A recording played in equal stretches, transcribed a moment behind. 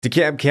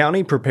Dekalb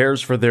County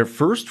prepares for their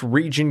first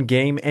region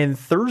game and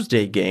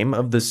Thursday game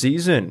of the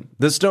season.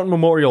 The Stone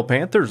Memorial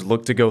Panthers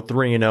look to go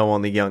 3-0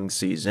 on the young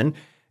season,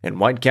 and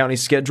White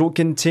County's schedule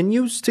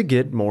continues to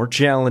get more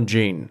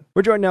challenging.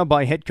 We're joined now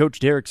by head coach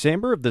Derek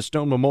Samber of the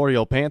Stone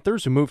Memorial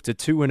Panthers, who moved to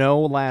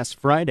 2-0 last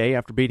Friday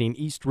after beating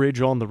East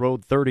Ridge on the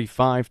road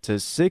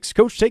 35-6.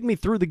 Coach, take me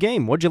through the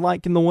game. What'd you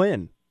like in the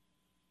win?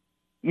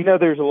 You know,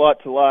 there's a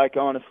lot to like,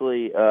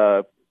 honestly.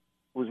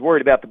 Was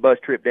worried about the bus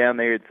trip down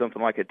there. It's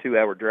something like a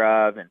 2-hour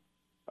drive. And,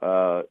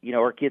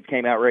 our kids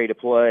came out ready to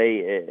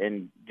play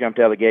and jumped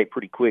out of the gate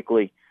pretty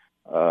quickly.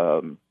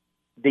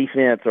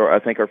 Defense, or I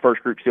think our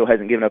first group still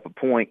hasn't given up a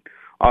point.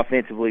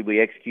 Offensively, we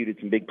executed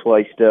some big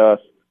play stuff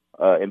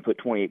and put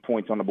 28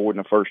 points on the board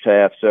in the first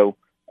half. So,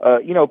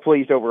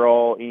 pleased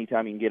overall.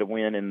 Anytime you can get a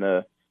win in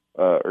the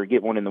or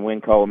get one in the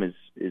win column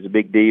is a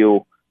big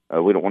deal.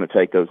 We don't want to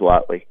take those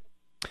lightly.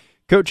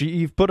 Coach,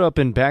 you've put up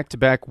in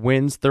back-to-back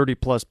wins,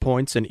 30-plus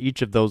points in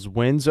each of those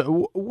wins.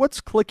 What's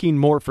clicking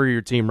more for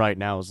your team right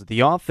now? Is it the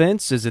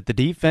offense, is it the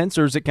defense,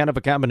 or is it kind of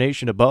a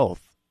combination of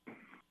both?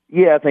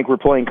 Yeah, I think we're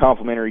playing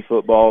complementary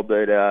football,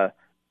 but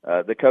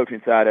the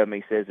coaching side of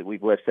me says that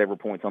we've left several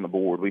points on the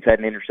board. We've had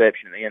an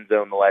interception in the end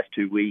zone the last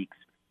 2 weeks,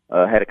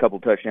 had a couple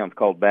touchdowns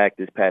called back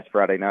this past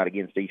Friday night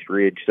against East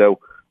Ridge. So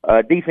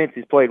defense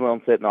has played well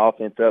and setting the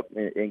offense up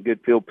in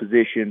good field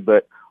position,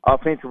 but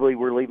offensively,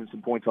 we're leaving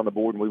some points on the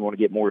board, and we want to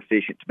get more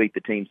efficient to beat the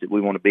teams that we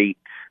want to beat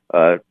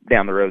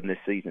down the road in this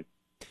season.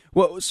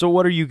 Well, so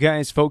what are you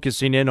guys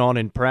focusing in on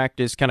in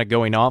practice, kind of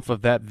going off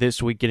of that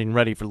this week, getting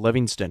ready for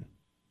Livingston?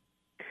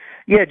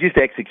 Yeah, just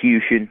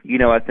execution.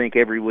 I think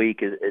every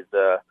week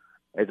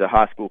as a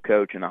high school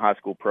coach and a high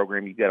school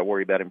program, you've got to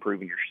worry about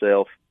improving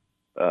yourself.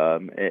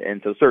 And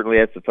so certainly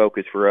that's the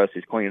focus for us,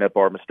 is cleaning up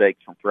our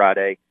mistakes from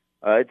Friday.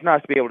 It's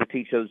nice to be able to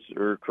teach those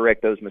or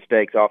correct those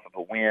mistakes off of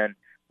a win.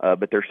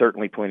 But there's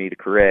certainly plenty to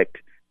correct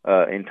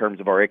in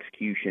terms of our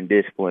execution,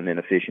 discipline, and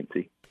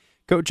efficiency.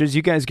 Coach, as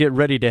you guys get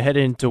ready to head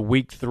into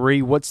Week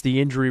 3, what's the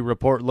injury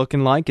report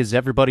looking like? Is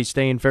everybody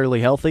staying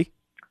fairly healthy?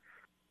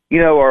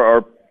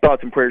 Our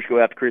thoughts and prayers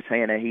go out to Chris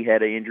Hanna. He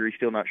had an injury,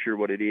 still not sure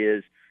what it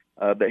is,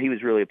 but he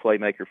was really a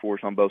playmaker for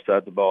us on both sides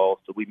of the ball,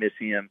 so we miss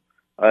him.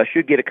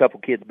 Should get a couple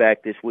kids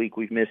back this week.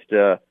 We've missed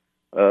a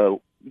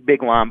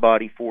big line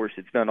body for us.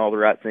 It's done all the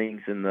right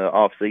things in the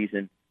off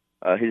season.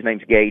 His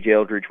name's Gage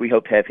Eldridge. We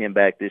hope to have him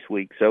back this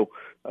week. So,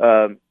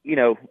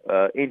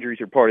 injuries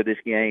are part of this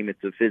game.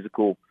 It's a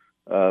physical,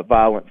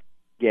 violent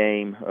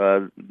game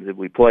that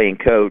we play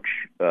and coach.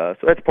 So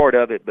that's part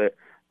of it, but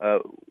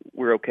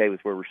we're okay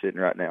with where we're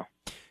sitting right now.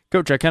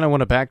 Coach, I kind of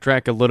want to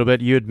backtrack a little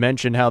bit. You had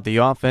mentioned how the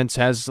offense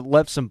has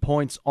left some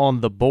points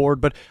on the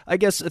board, but I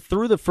guess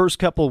through the first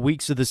couple of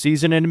weeks of the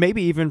season, and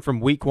maybe even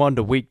from Week 1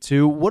 to Week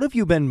 2, what have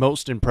you been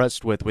most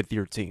impressed with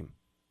your team?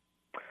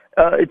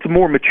 It's a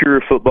more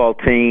mature football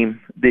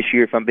team this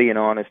year, if I'm being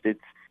honest. It's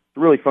a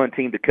really fun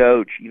team to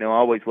coach. I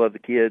always love the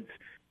kids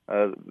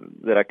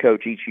that I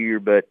coach each year,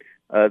 but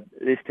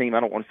this team,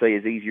 I don't want to say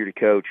is easier to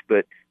coach,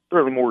 but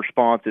certainly more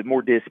responsive,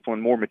 more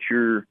disciplined, more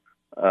mature.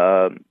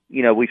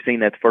 We've seen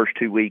that the first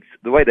 2 weeks,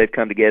 the way they've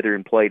come together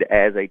and played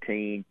as a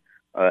team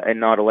and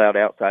not allowed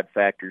outside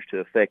factors to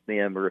affect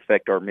them or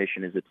affect our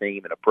mission as a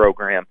team and a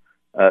program.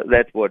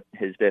 That's what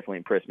has definitely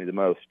impressed me the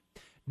most.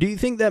 Do you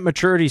think that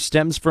maturity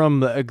stems from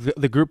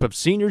the group of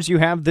seniors you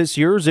have this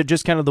year, or is it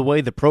just kind of the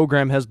way the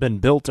program has been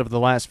built over the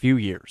last few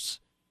years?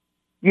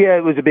 Yeah,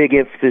 it was a big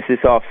emphasis this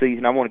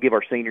offseason. I want to give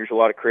our seniors a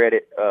lot of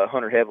credit.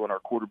 Hunter Heavlin, our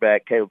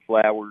quarterback, Caleb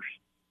Flowers,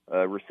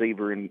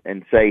 receiver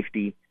and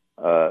safety.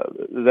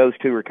 Those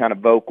two are kind of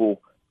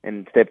vocal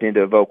and stepped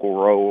into a vocal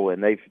role,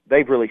 and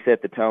they've really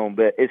set the tone.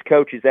 But as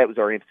coaches, that was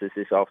our emphasis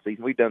this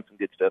offseason. We've done some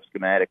good stuff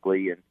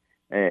schematically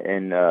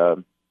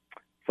and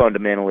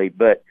fundamentally,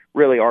 but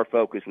really our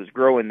focus was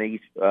growing these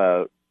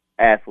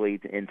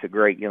athletes into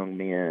great young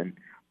men,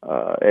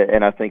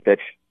 and I think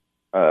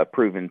that's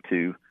proven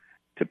to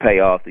pay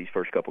off these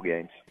first couple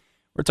games.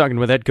 We're talking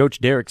with head coach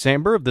Derek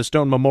Samber of the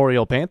Stone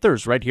Memorial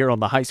Panthers right here on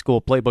the High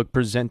School Playbook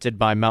presented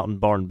by Mountain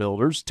Barn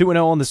Builders.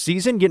 2-0 on the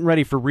season, getting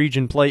ready for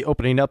region play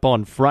opening up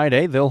on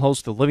Friday. They'll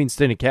host the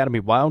Livingston Academy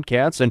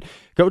Wildcats. And,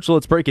 Coach,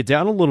 let's break it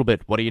down a little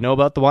bit. What do you know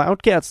about the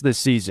Wildcats this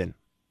season?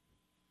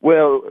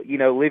 Well,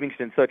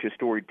 Livingston's such a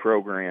storied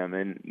program,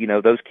 and,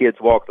 those kids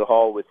walk the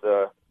hall with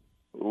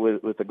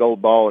a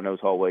gold ball in those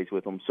hallways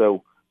with them.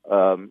 So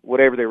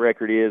whatever their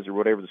record is or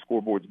whatever the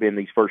scoreboard's been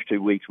these first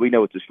 2 weeks, we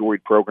know it's a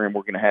storied program.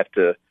 We're going to have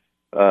to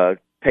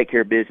take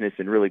care of business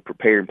and really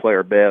prepare and play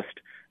our best.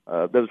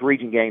 Those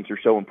region games are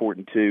so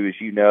important too,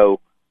 as you know.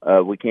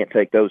 We can't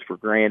take those for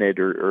granted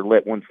or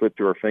let one slip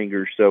through our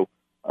fingers. So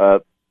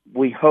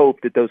we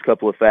hope that those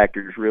couple of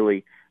factors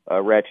really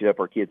ratchet up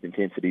our kids'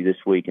 intensity this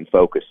week and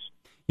focus.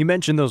 You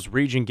mentioned those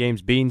region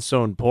games being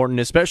so important,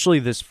 especially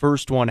this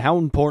first one. How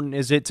important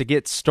is it to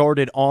get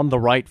started on the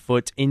right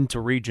foot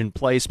into region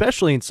play,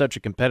 especially in such a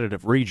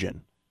competitive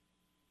region?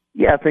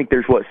 Yeah, I think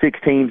there's, 6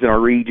 teams in our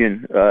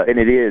region, and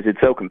it's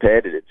so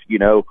competitive.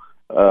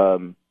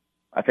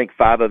 I think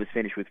 5 of us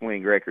finished with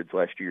winning records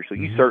last year, so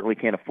you certainly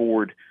can't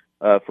afford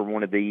for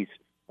one of these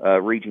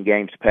region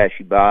games to pass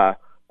you by.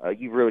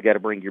 You've really got to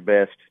bring your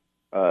best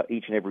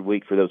each and every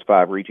week for those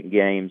 5 region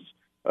games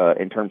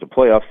in terms of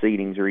playoff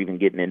seedings or even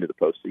getting into the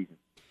postseason.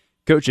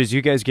 Coach, as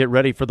you guys get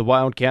ready for the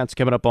Wildcats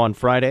coming up on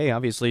Friday,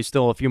 obviously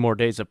still a few more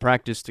days of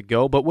practice to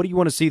go, but what do you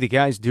want to see the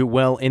guys do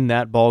well in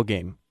that ball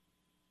game?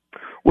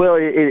 Well,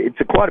 it's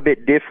a quite a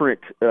bit different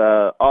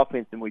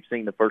offense than we've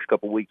seen the first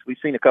couple of weeks. We've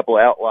seen a couple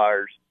of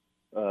outliers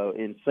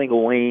in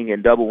single wing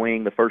and double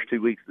wing the first 2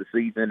 weeks of the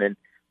season, and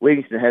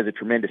Livingston has a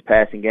tremendous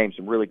passing game,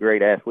 some really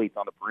great athletes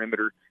on the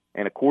perimeter,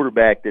 and a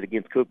quarterback that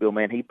against Cookeville,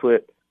 man, he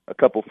put a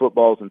couple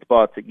footballs in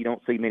spots that you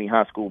don't see many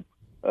high school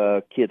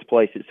kids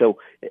place it. So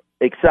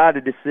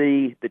excited to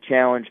see the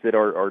challenge that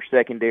our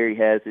secondary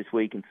has this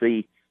week and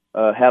see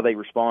how they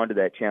respond to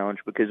that challenge,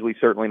 because we've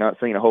certainly not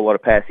seen a whole lot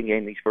of passing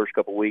game these first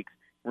couple of weeks.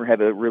 We're going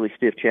to have a really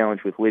stiff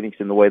challenge with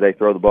Livingston the way they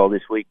throw the ball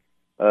this week.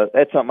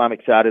 That's something I'm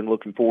excited and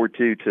looking forward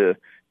to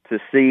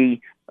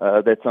see.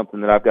 That's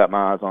something that I've got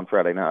my eyes on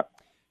Friday night.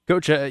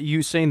 Coach,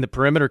 you saying the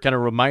perimeter kind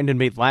of reminded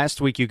me last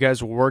week you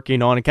guys were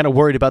working on and kind of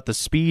worried about the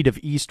speed of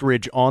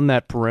Eastridge on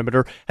that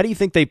perimeter. How do you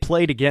think they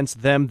played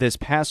against them this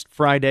past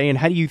Friday, and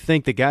how do you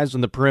think the guys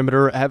on the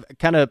perimeter have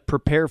kind of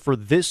prepared for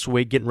this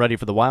week getting ready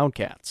for the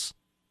Wildcats?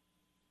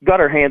 Got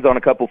our hands on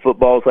a couple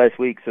footballs last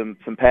week, some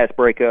pass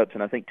breakups,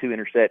 and I think 2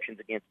 interceptions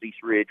against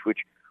Eastridge, which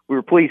we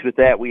were pleased with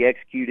that. We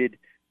executed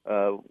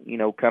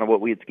kind of what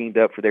we had schemed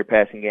up for their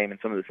passing game and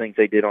some of the things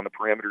they did on the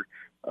perimeter.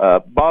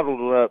 Bottled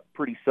it up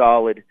pretty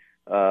solid.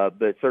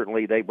 But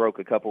certainly they broke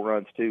a couple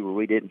runs too where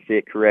we didn't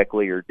fit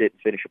correctly or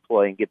didn't finish a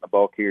play and get the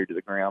ball carried to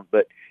the ground.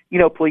 But,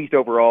 pleased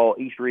overall.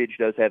 East Ridge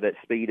does have that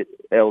speed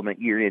element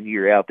year in,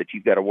 year out that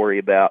you've got to worry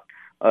about.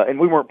 And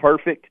we weren't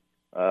perfect,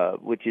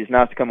 which is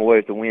nice to come away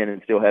with the win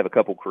and still have a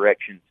couple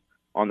corrections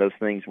on those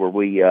things where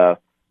we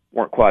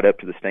weren't quite up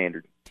to the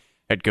standard.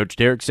 Head coach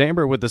Derek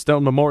Samber with the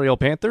Stone Memorial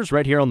Panthers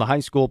right here on the High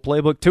School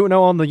Playbook. 2-0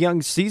 on the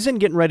young season,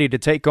 getting ready to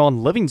take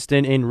on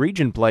Livingston in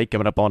region play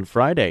coming up on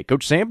Friday.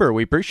 Coach Samber,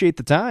 we appreciate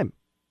the time.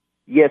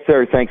 Yes,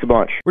 sir. Thanks a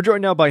bunch. We're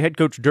joined now by head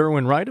coach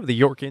Derwin Wright of the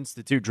York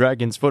Institute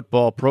Dragons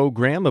football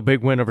program. A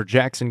big win over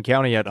Jackson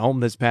County at home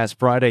this past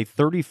Friday,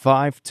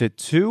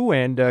 35-2.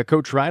 And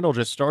Coach Wright will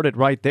just start it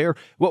right there.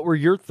 What were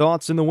your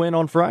thoughts in the win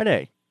on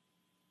Friday?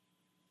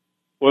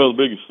 Well,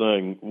 the biggest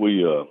thing,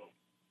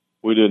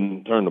 we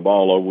didn't turn the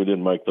ball over. We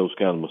didn't make those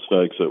kind of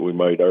mistakes that we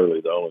made early.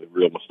 The only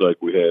real mistake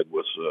we had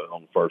was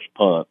on the first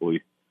punt.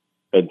 We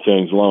had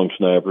changed long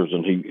snappers,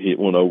 and he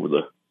went over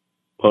the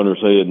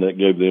punter's head, and that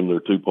gave them their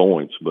 2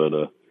 points. But,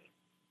 I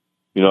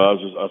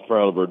was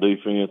proud of our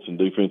defense and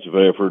defensive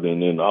effort,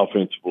 and then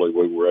offensively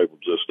we were able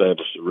to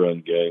establish the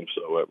run game,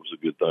 so that was a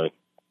good thing.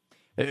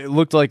 It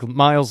looked like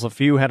Miles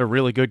LaFew had a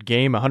really good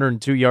game,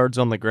 102 yards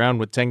on the ground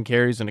with 10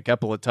 carries and a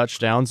couple of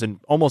touchdowns, and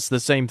almost the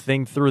same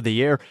thing through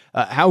the air.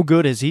 How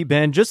good has he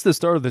been just the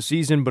start of the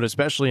season, but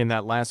especially in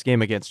that last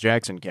game against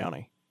Jackson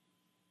County?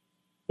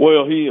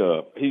 Well,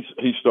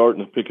 he's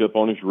starting to pick up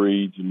on his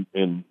reads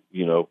and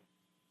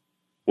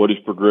what his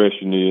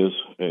progression is,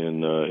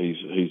 and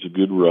he's a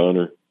good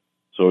runner.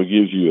 So he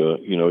gives you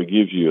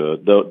a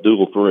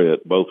dual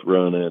threat, both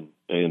run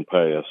and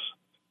pass.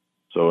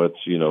 So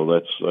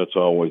that's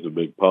always a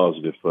big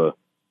positive.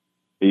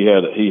 He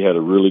had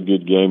a really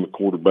good game at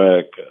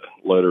quarterback,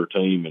 led our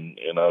team,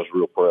 and I was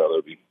real proud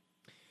of him.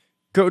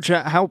 Coach,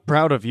 how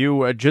proud of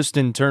you, just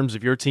in terms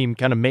of your team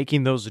kind of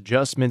making those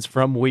adjustments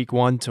from week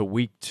 1 to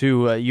week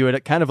 2? You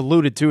had kind of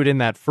alluded to it in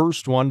that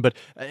first one, but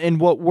and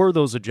what were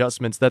those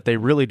adjustments that they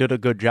really did a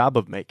good job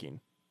of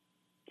making?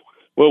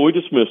 Well, we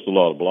just missed a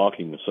lot of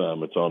blocking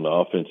assignments on the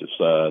offensive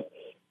side.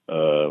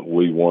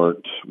 We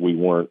weren't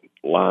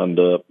lined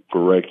up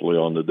correctly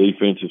on the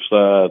defensive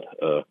side.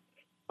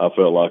 I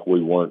felt like we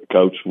weren't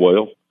coached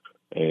well,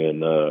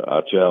 and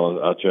I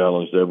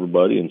challenged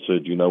everybody and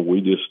said,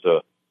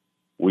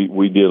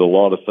 we did a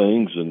lot of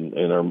things,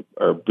 and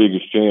our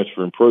biggest chance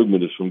for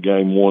improvement is from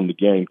game 1 to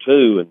game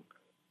 2.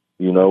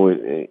 And,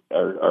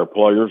 our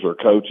players, our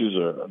coaches,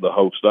 the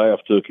whole staff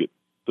took it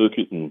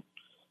and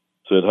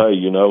said, hey,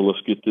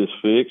 let's get this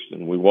fixed.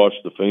 And we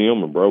watched the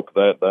film and broke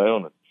that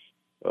down.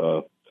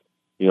 And,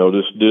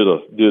 just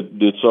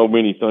did so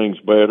many things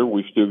better.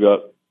 We've still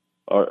got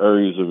our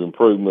areas of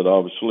improvement,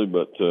 obviously,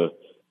 but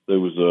there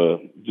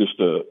was just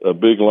a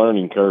big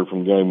learning curve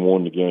from game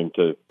 1 to game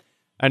 2.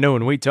 I know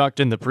when we talked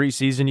in the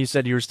preseason, you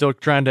said you were still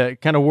trying to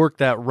kind of work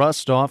that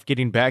rust off,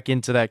 getting back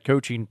into that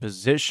coaching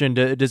position.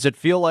 Does it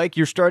feel like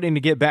you're starting to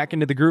get back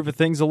into the groove of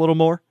things a little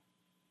more?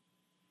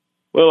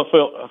 Well,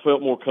 I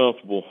felt more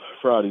comfortable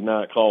Friday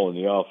night calling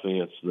the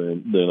offense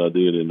than I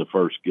did in the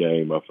first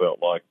game. I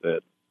felt like that,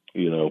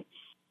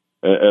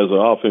 as an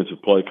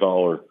offensive play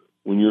caller,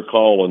 when you're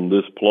calling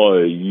this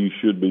play, you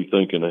should be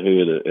thinking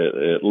ahead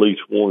at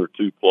least 1 or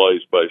 2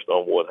 plays based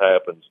on what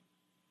happens.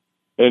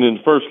 And in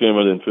the first game,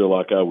 I didn't feel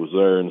like I was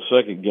there. In the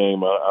second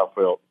game, I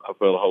felt a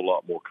whole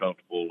lot more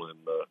comfortable, and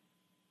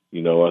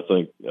I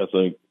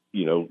think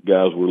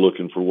guys were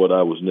looking for what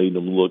I was needing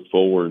them to look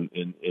for, and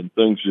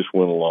things just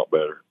went a lot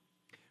better.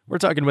 We're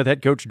talking with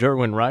head coach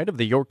Derwin Wright of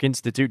the York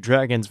Institute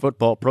Dragons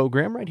football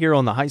program right here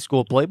on the High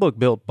School Playbook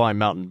built by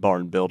Mountain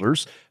Barn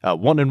Builders.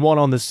 1-1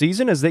 on the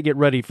season as they get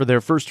ready for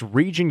their first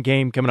region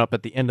game coming up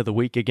at the end of the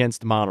week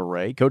against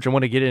Monterey. Coach, I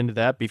want to get into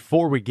that.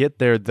 Before we get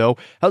there, though,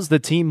 how's the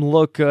team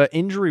look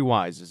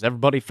injury-wise? Is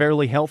everybody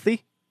fairly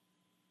healthy?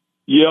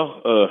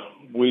 Yeah,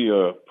 we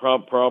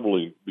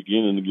probably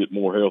beginning to get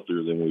more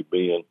healthier than we've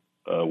been.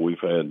 We've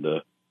had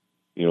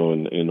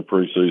in the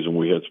preseason,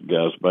 we had some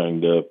guys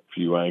banged up, a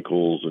few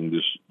ankles, and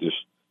just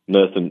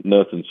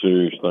nothing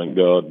serious, thank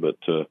God. But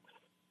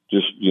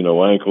just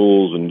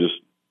ankles and just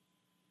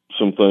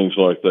some things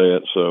like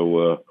that.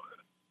 So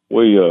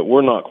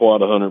we're not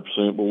quite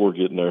 100%, but we're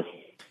getting there.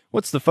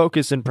 What's the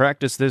focus in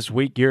practice this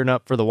week, gearing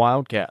up for the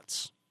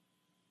Wildcats?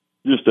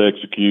 Just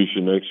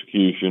execution,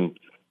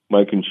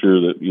 making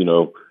sure that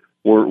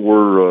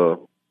we're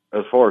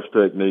as far as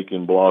technique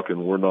and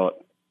blocking,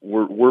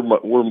 we're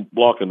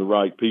blocking the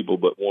right people,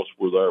 but once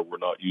we're there, we're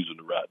not using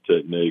the right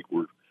technique.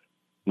 We're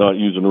not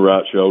using the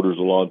right shoulders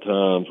a lot of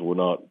times. We're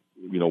not,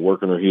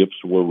 working our hips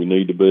to where we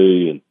need to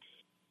be. And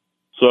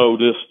so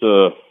just,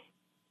 the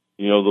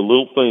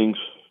little things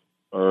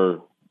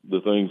are the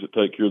things that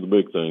take care of the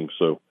big things.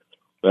 So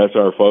that's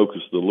our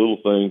focus, the little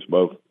things,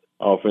 both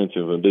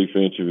offensive and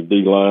defensive and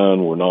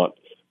D-line. We're not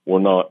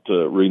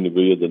reading the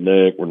V of the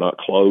neck. We're not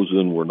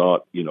closing. We're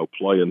not,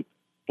 playing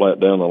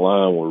flat down the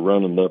line. We're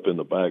running up in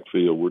the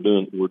backfield. We're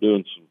doing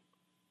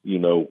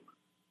some,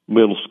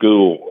 middle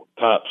school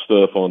type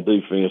stuff on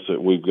defense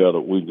that we've got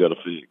to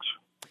fix.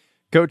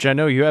 Coach, I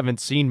know you haven't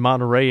seen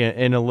Monterey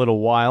in a little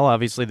while.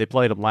 Obviously, they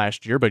played them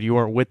last year, but you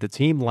weren't with the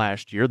team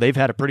last year. They've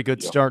had a pretty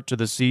good start to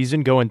the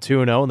season, going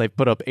 2-0, and they've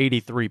put up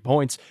 83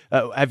 points.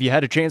 Have you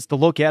had a chance to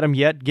look at them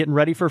yet, getting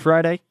ready for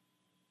Friday?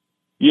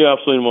 Yeah,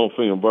 I've seen them on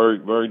film. Very,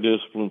 very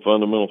disciplined,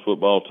 fundamental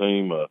football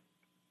team.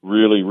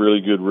 Really,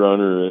 really good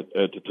runner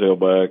at the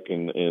tailback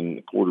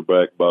and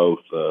quarterback both.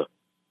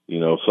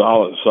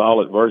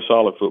 Solid, very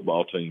solid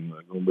football team.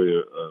 Going to be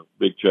a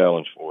big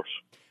challenge for us.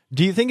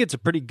 Do you think it's a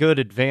pretty good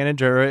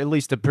advantage, or at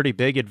least a pretty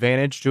big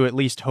advantage, to at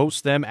least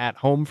host them at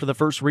home for the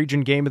first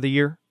region game of the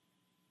year?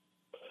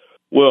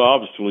 Well,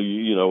 obviously,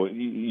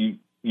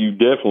 you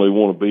definitely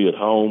want to be at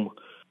home.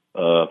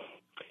 I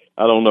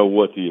don't know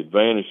what the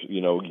advantage.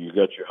 You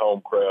got your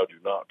home crowd.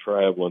 You're not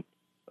traveling,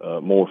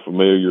 more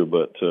familiar,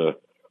 but.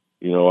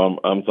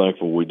 I'm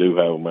thankful we do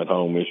have them at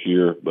home this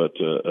year, but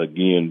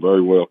again,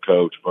 very well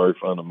coached, very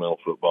fundamental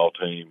football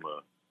team.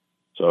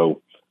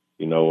 So,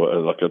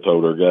 like I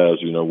told our guys,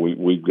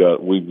 we've got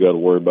to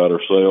worry about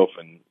ourselves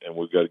and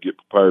we've got to get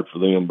prepared for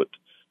them. But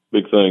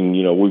big thing,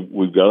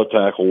 we've got to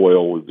tackle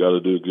well. We've got to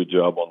do a good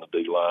job on the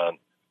D line,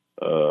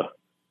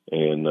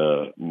 and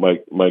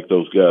make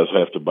those guys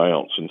have to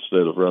bounce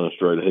instead of running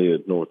straight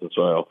ahead, north and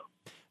south.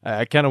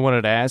 I kind of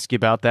wanted to ask you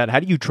about that. How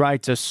do you try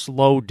to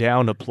slow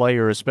down a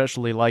player,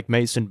 especially like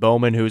Mason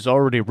Bowman, who's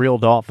already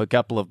reeled off a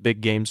couple of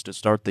big games to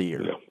start the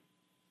year? Yeah.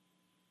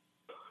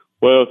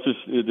 Well,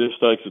 it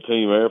just takes a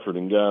team effort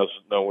and guys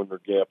knowing their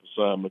gap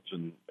assignments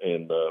and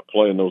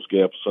playing those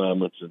gap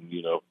assignments. And,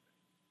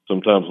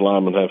 sometimes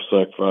linemen have to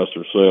sacrifice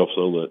themselves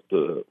so that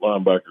the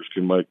linebackers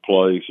can make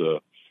plays.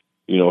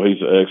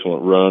 He's an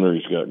excellent runner.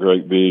 He's got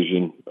great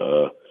vision,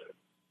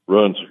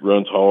 runs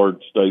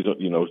hard, stays,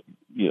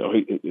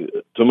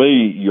 to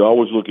me, you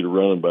always look at a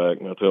running back,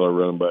 and I tell our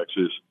running backs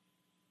this,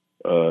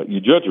 you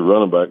judge a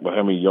running back by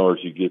how many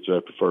yards he gets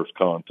after first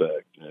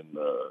contact. And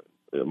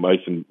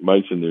Mason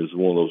is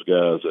one of those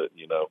guys that,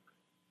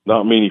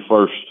 not many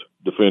first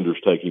defenders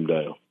take him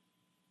down.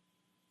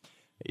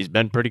 He's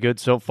been pretty good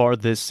so far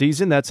this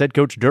season. That's head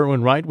coach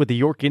Derwin Wright with the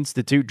York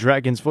Institute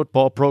Dragons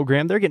football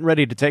program. They're getting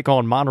ready to take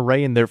on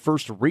Monterey in their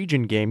first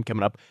region game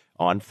coming up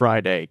on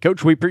Friday.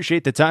 Coach, we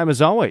appreciate the time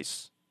as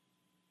always.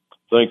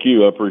 Thank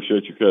you. I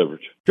appreciate your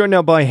coverage. Joined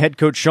now by head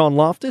coach Sean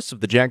Loftus of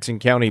the Jackson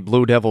County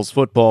Blue Devils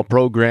football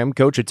program.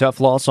 Coach, a tough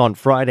loss on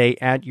Friday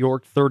at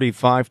York,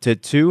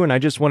 35-2, and I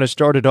just want to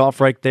start it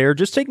off right there.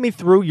 Just take me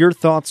through your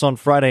thoughts on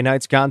Friday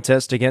night's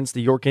contest against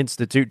the York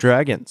Institute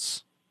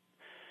Dragons.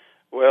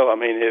 Well,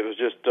 it was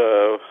just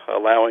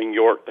allowing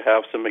York to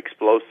have some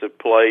explosive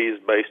plays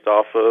based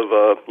off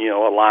of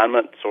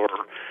alignments or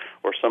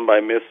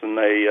somebody missing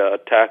a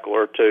tackle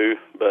or two,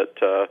 but.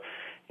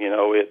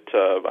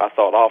 I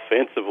thought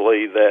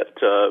offensively that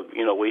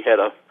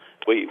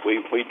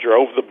we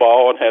drove the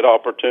ball and had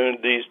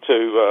opportunities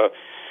to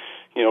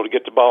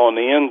get the ball in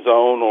the end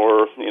zone,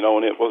 or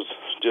and it was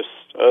just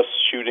us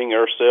shooting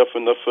ourselves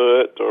in the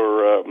foot,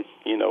 or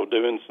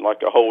doing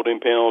like a holding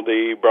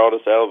penalty brought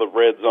us out of the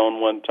red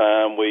zone one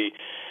time. We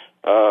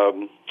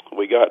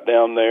got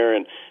down there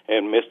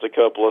and missed a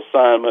couple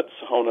assignments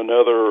on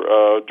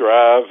another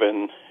drive,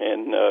 and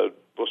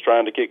was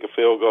trying to kick a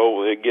field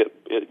goal. It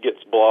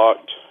gets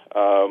blocked.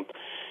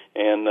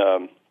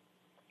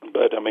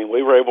 But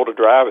we were able to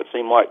drive. It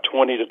seemed like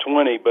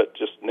 20-20, but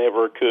just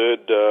never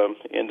could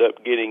end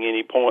up getting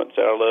any points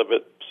out of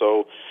it.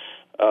 So,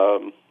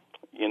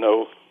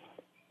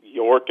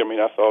 York.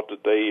 I thought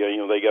that they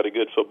got a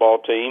good football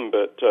team,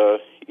 but I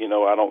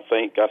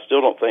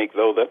still don't think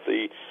though that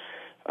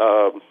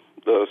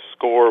the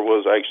score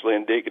was actually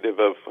indicative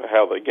of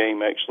how the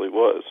game actually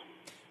was.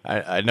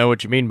 I know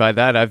what you mean by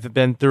that. I've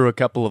been through a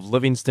couple of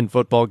Livingston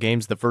football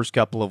games the first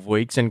couple of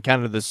weeks, and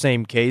kind of the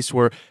same case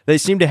where they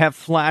seem to have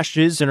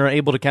flashes and are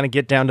able to kind of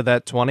get down to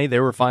that 20. They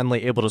were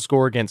finally able to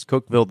score against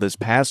Cookeville this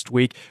past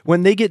week.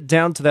 When they get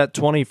down to that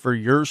 20 for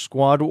your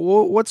squad,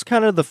 what's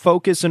kind of the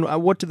focus, and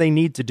what do they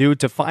need to do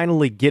to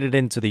finally get it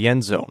into the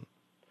end zone?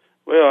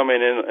 Well, I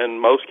mean, in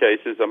most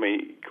cases, I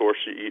mean, of course,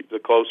 the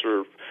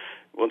closer,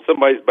 when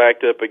somebody's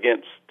backed up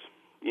against,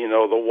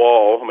 the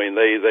wall, I mean,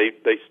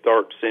 they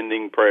start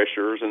sending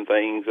pressures and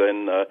things,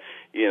 and,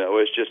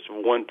 it's just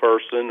one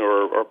person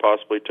or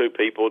possibly two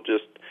people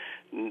just,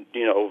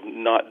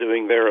 not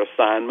doing their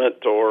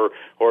assignment or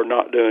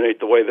not doing it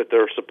the way that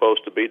they're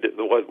supposed to be,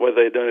 the way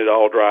they've done it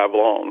all drive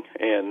long.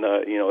 And,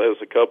 there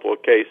was a couple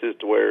of cases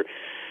to where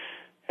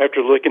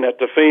after looking at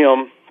the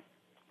film,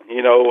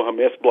 a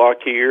missed block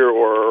here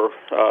or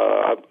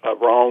a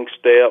wrong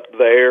step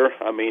there,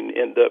 I mean,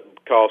 end up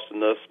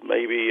costing us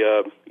maybe,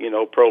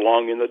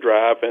 prolonging the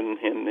drive and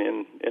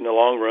in the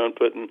long run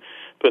putting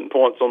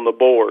points on the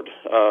board.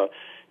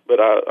 But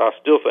I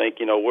still think,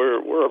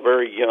 we're a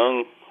very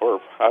young, or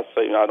I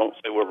don't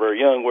say we're very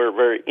young, we're a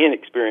very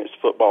inexperienced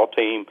football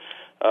team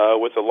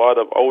with a lot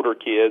of older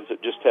kids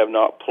that just have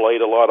not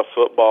played a lot of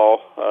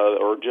football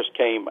or just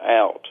came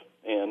out.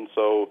 And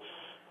so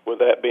with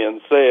that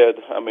being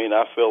said, I mean,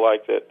 I feel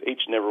like that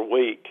each and every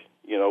week,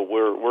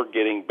 we're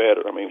getting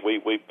better. I mean,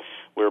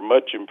 we're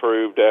much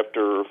improved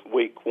after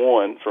week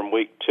one from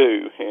week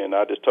two, and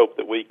I just hope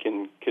that we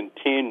can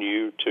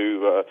continue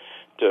to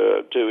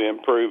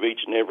improve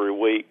each and every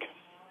week.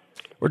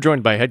 We're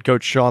joined by head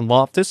coach Sean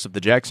Loftus of the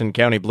Jackson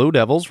County Blue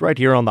Devils right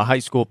here on the High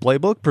School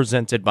Playbook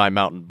presented by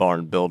Mountain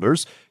Barn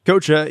Builders.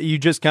 Coach, you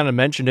just kind of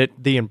mentioned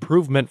it, the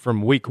improvement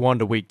from week one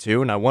to week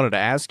two, and I wanted to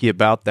ask you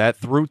about that.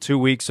 Through 2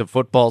 weeks of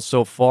football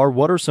so far,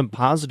 what are some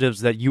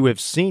positives that you have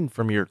seen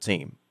from your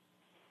team?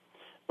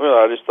 Well,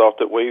 I just thought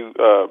that we,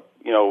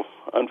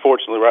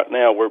 unfortunately right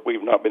now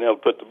we've not been able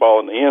to put the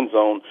ball in the end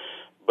zone,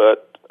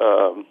 but,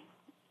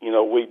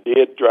 we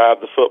did drive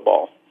the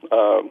football.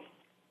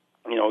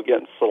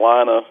 Against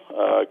Salina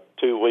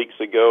 2 weeks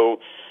ago,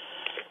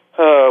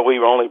 we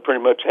only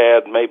pretty much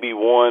had maybe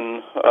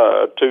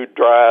 1-2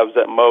 drives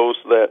at most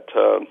that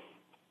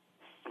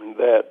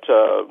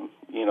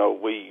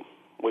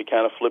we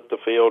kind of flipped the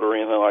field or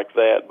anything like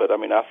that. But I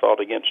mean, I thought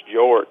against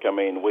York, I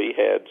mean, we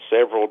had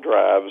several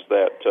drives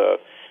that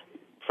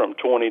from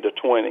 20 to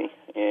 20,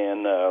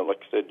 and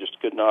like I said, just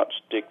could not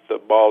stick the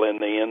ball in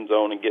the end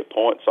zone and get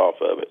points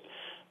off of it.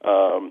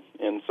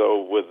 And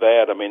so with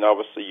that, I mean,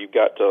 obviously you've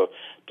got to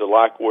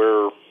like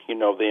where,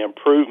 the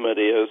improvement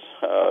is.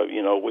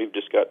 We've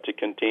just got to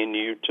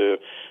continue to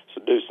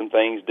do some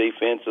things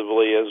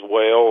defensively as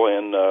well.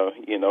 And,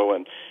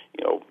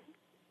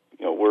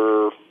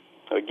 we're,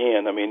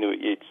 again, I mean,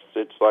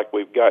 it's like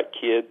we've got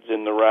kids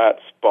in the right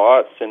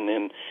spots. And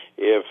then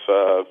if,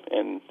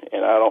 and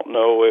I don't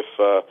know if,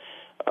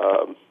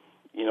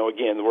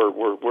 again,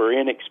 we're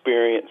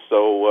inexperienced,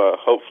 so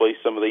hopefully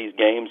some of these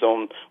games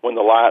when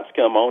the lights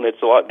come on,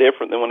 it's a lot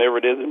different than whenever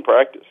it is in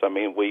practice. I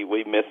mean, we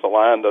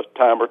misaligned a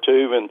time or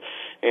two,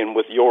 and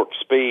with York's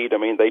speed, I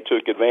mean, they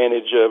took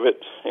advantage of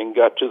it and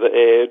got to the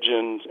edge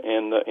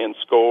and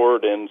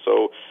scored, and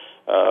so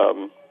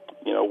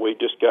we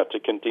just got to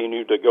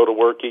continue to go to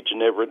work each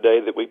and every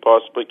day that we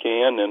possibly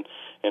can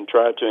and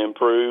try to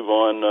improve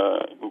on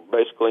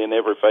basically in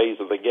every phase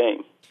of the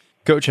game.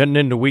 Coach, heading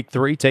into week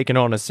 3, taking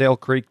on a Sale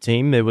Creek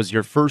team. It was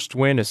your first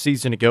win a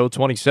season ago,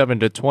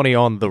 27-20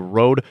 on the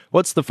road.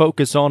 What's the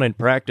focus on in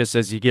practice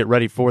as you get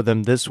ready for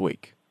them this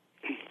week?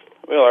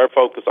 Well, our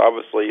focus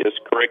obviously is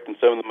correcting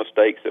some of the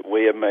mistakes that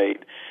we have made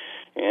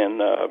and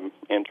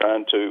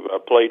trying to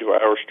play to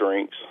our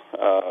strengths.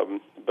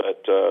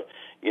 But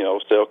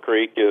Sale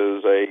Creek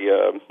is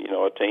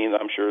a team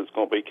I'm sure is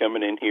going to be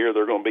coming in here.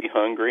 They're going to be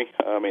hungry.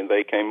 I mean,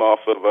 they came off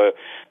of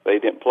they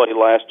didn't play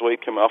last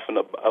week, come off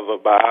of a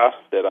bye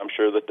that I'm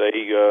sure that they,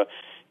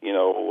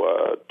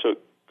 took,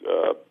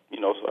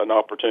 an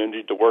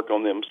opportunity to work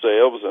on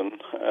themselves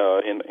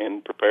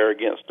and prepare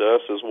against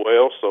us as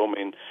well. So, I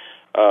mean,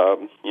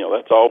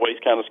 that's always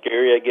kind of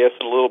scary, I guess,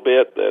 a little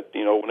bit that,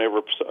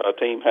 whenever a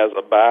team has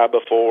a bye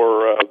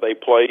before they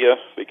play you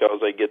because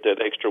they get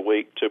that extra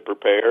week to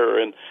prepare.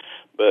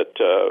 But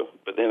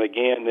then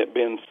again, it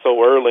been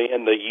so early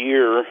in the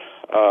year,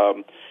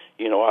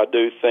 I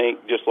do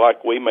think just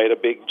like we made a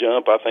big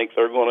jump, I think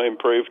they're going to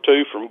improve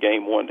too from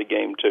game 1 to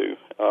game 2.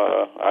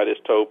 I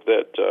just hope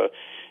that,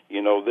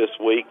 this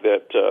week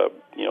that,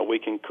 we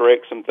can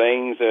correct some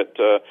things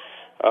that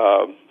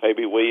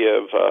maybe we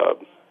have,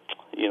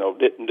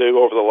 didn't do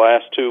over the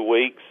last 2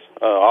 weeks,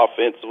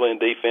 offensively and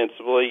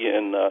defensively,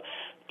 and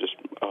just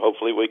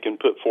hopefully we can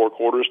put 4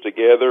 quarters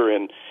together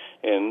and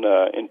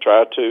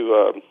try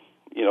to,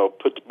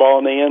 put the ball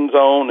in the end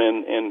zone,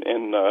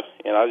 and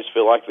I just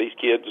feel like these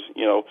kids,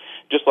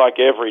 just like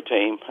every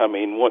team, I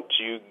mean, once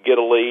you get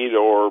a lead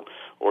or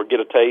get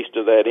a taste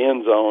of that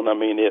end zone, I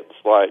mean, it's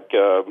like,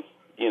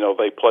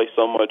 they play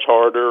so much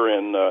harder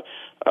and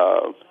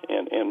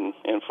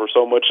for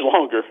so much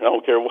longer. I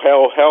don't care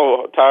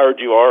how tired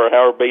you are or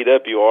how beat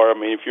up you are. I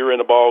mean, if you're in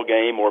a ball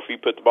game or if you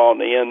put the ball in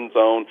the end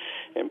zone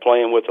and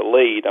playing with a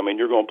lead, I mean,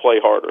 you're going to play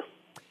harder.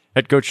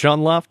 Head coach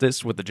Sean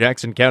Loftus with the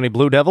Jackson County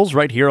Blue Devils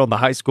right here on the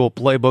High School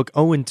Playbook,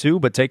 0-2,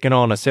 but taking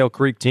on a Sale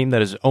Creek team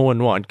that is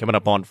 0-1 coming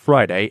up on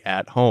Friday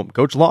at home.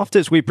 Coach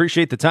Loftus, we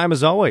appreciate the time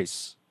as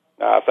always.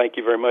 Thank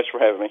you very much for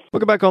having me.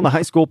 Looking back on the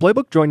High School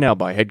Playbook, joined now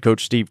by head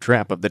coach Steve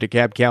Trapp of the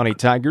Dekalb County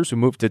Tigers, who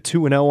moved to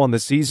 2-0 on the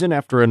season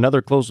after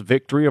another close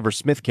victory over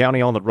Smith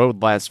County on the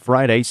road last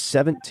Friday,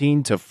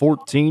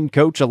 17-14.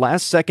 Coach, a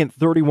last-second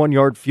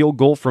 31-yard field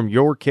goal from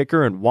your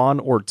kicker and Juan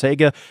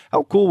Ortega.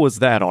 How cool was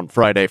that on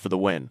Friday for the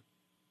win?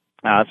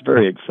 It's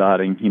very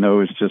exciting.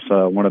 It's just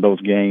one of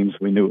those games.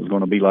 We knew it was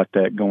going to be like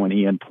that going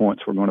in.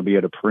 Points were going to be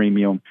at a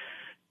premium.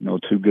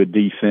 Two good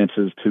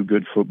defenses, two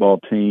good football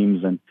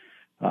teams, and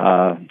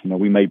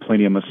we made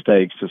plenty of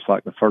mistakes, just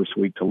like the first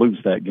week, to lose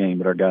that game.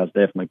 But our guys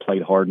definitely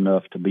played hard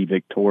enough to be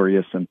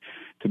victorious and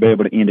to be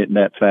able to end it in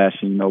that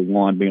fashion.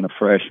 Juan being a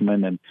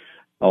freshman and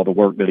all the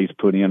work that he's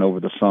put in over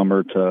the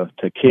summer to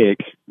kick.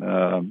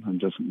 I'm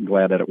just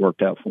glad that it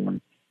worked out for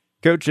him.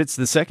 Coach, it's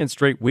the second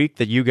straight week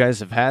that you guys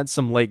have had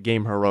some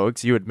late-game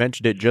heroics. You had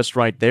mentioned it just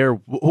right there.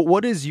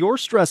 What is your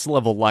stress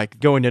level like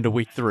going into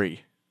week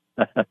 3?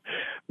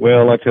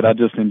 Well, like I said, I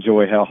just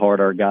enjoy how hard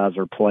our guys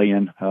are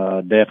playing.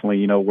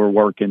 Definitely, we're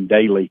working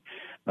daily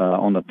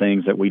on the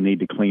things that we need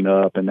to clean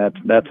up, and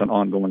that's an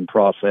ongoing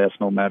process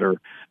no matter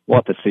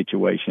what the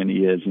situation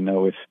is.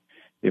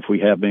 If we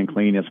have been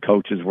clean as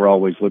coaches, we're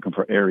always looking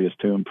for areas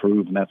to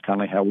improve, and that's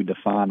kind of how we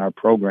define our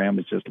program,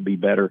 is just to be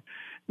better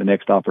the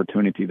next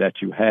opportunity that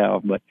you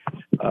have.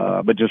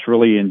 But just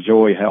really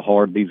enjoy how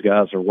hard these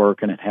guys are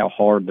working and how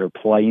hard they're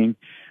playing.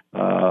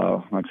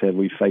 Like I said,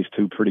 we faced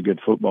two pretty good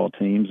football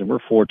teams, and we're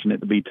fortunate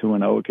to be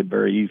 2-0. It could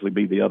very easily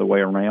be the other way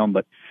around,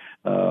 but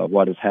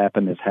what has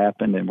happened,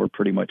 and we're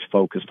pretty much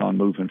focused on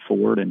moving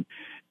forward and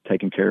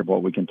taking care of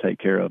what we can take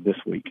care of this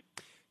week.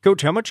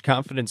 Coach, how much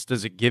confidence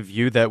does it give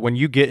you that when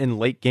you get in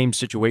late-game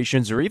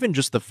situations or even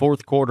just the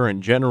fourth quarter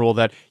in general,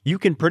 that you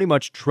can pretty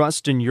much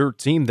trust in your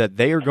team that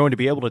they are going to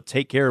be able to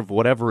take care of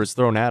whatever is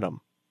thrown at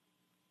them?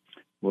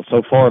 Well,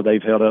 so far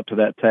they've held up to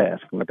that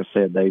task. Like I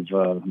said,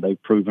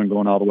 they've proven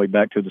going all the way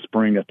back to the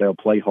spring that they'll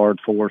play hard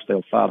for us,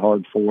 they'll fight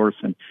hard for us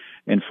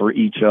and for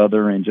each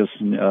other, and just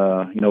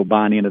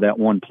buying into that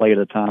one play at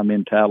a time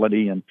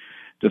mentality, and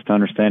just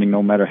understanding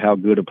no matter how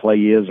good a play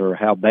is or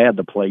how bad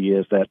the play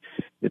is, that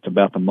it's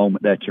about the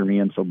moment that you're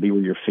in. So be where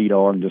your feet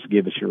are and just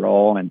give us your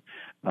all. And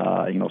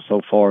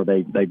so far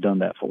they've done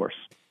that for us.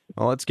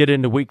 Well, let's get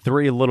into week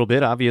 3 a little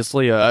bit.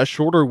 Obviously, a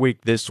shorter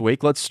week this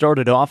week. Let's start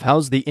it off.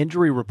 How's the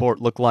injury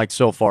report look like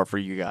so far for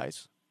you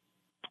guys?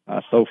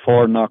 So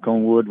far, knock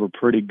on wood, we're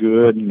pretty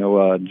good.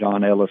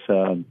 John Ellis,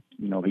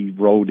 he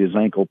rolled his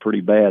ankle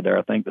pretty bad there.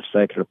 I think the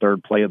second or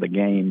third play of the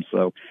game.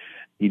 So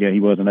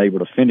he wasn't able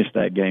to finish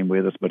that game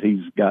with us, but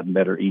he's gotten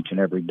better each and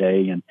every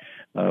day and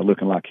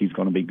looking like he's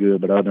going to be good.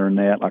 But other than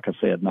that, like I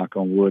said, knock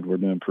on wood, we're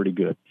doing pretty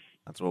good.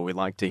 That's what we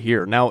like to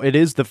hear. Now, it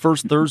is the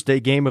first Thursday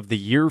game of the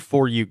year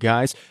for you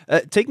guys.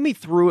 Take me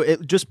through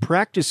it, just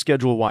practice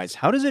schedule-wise.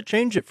 How does it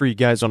change it for you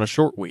guys on a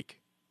short week?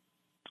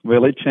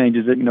 Well, it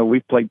changes it.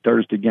 We've played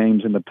Thursday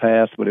games in the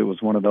past, but it was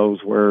one of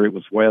those where it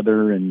was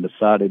weather and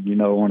decided,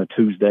 on a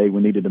Tuesday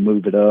we needed to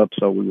move it up,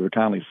 so we were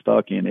kind of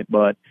stuck in it.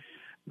 But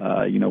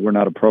we're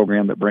not a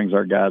program that brings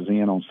our guys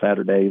in on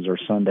Saturdays or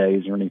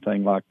Sundays or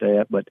anything like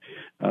that. But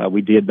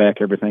we did back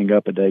everything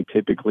up a day.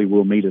 Typically,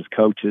 we'll meet as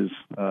coaches,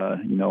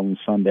 on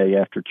Sunday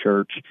after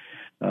church.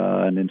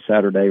 And then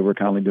Saturday, we're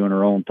kind of doing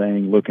our own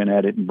thing, looking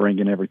at it and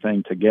bringing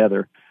everything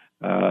together.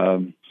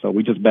 So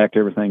we just backed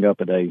everything up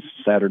a day.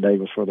 Saturday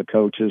was for the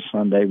coaches.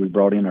 Sunday, we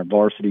brought in our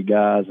varsity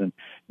guys and,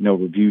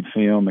 reviewed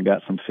film and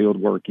got some field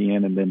work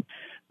in. And then,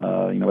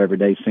 every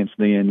day since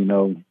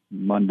then,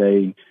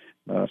 Monday,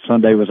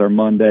 Sunday was our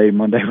Monday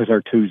was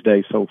our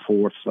Tuesday, so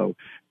forth. So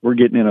we're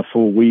getting in a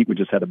full week. We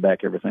just had to back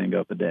everything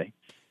up a day.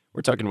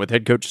 We're talking with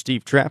head coach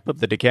Steve Trapp of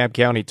the Dekalb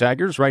County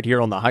Tigers right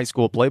here on the High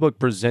School Playbook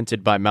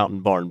presented by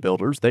Mountain Barn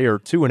Builders. They are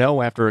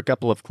 2-0 after a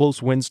couple of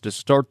close wins to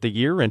start the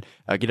year and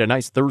get a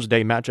nice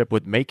Thursday matchup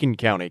with Macon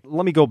County.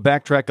 Let me go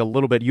backtrack a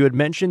little bit. You had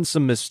mentioned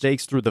some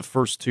mistakes through the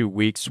first 2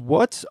 weeks.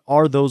 What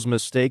are those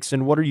mistakes,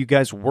 and what are you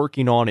guys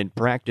working on in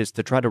practice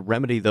to try to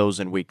remedy those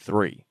in week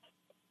 3?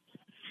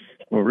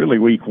 Well, really,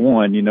 week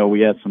 1,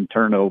 we had some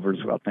turnovers.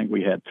 I think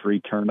we had 3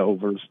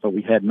 turnovers, so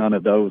we had none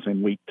of those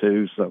in week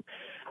 2. So,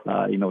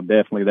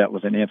 definitely that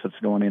was an emphasis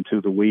going into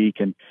the week.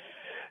 And,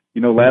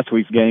 last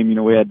week's game,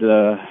 we had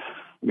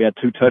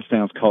 2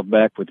 touchdowns called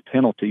back with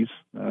penalties.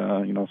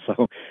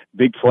 So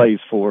big plays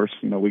for us.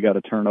 We got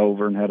a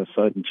turnover and had a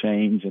sudden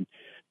change and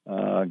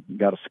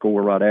got a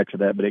score right after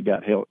that, but it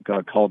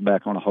got called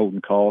back on a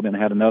holding call. Then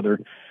had another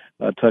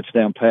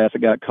touchdown pass that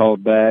got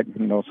called back.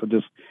 So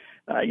just.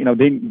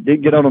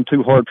 Didn't get on them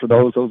too hard for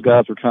those. Those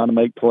guys were trying to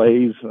make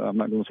plays. I'm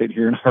not going to sit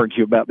here and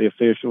argue about the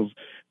officials,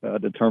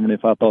 determine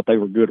if I thought they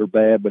were good or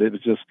bad, but it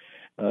was just,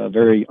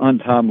 very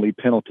untimely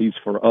penalties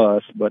for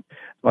us. But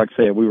like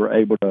I said, we were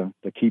able to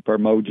keep our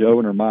mojo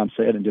and our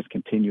mindset and just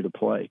continue to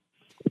play.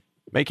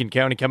 Macon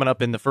County coming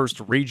up in the first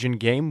region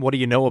game. What do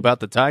you know about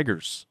the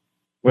Tigers?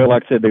 Well,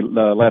 like I said, the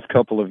last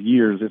couple of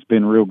years, it's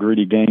been real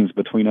gritty games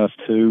between us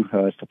two.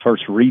 It's the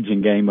first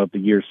region game of the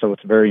year, so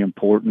it's very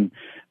important,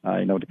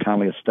 to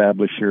kind of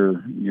establish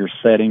your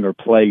setting or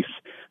place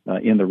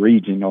in the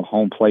region.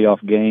 Home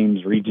playoff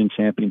games, region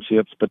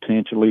championships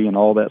potentially, and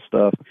all that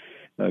stuff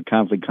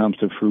kind of comes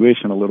to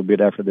fruition a little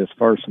bit after this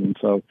first one.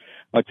 So,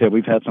 like I said,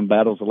 we've had some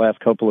battles the last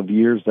couple of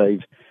years. They're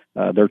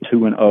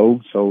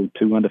 2-0, so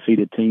two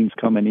undefeated teams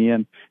coming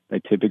in. They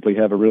typically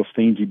have a real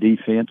stingy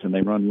defense, and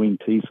they run wing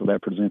T, so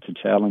that presents a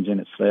challenge in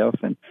itself.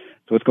 And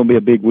so it's going to be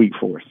a big week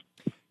for us.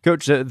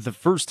 Coach, the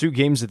first two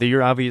games of the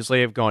year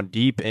obviously have gone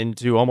deep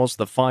into almost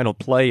the final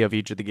play of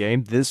each of the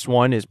game. This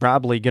one is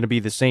probably going to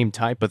be the same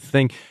type of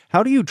thing.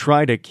 How do you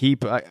try to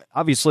keep,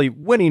 obviously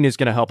winning is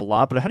going to help a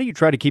lot, but how do you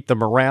try to keep the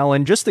morale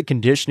and just the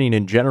conditioning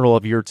in general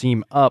of your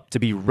team up to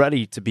be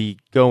ready to be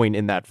going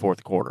in that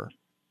fourth quarter?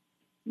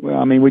 Well,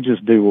 I mean, we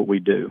just do what we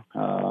do.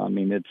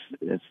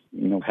 It's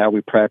how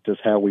we practice,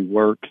 how we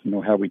work,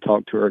 how we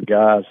talk to our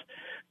guys.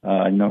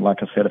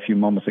 Like I said a few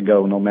moments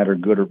ago, no matter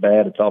good or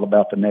bad, it's all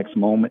about the next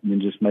moment and then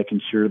just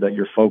making sure that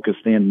you're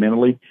focused in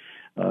mentally,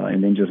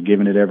 and then just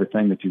giving it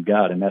everything that you've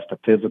got. And that's the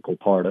physical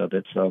part of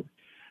it. So,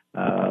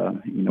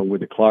 with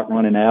the clock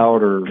running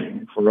out or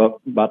if we're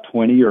up by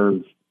 20 or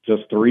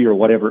just 3 or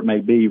whatever it may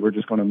be, we're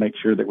just going to make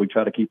sure that we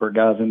try to keep our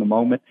guys in the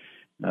moment,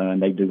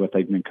 and they do what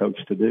they've been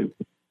coached to do.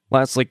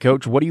 Lastly,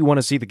 Coach, what do you want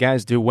to see the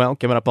guys do well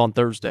coming up on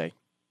Thursday?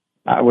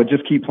 I would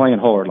just keep playing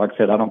hard. Like I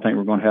said, I don't think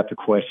we're going to have to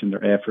question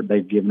their effort.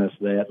 They've given us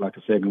that, like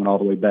I said, going all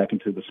the way back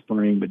into the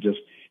spring, but just,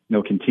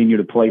 continue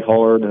to play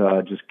hard,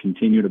 just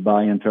continue to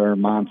buy into our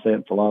mindset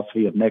and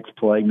philosophy of next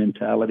play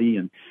mentality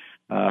and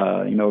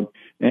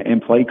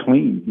play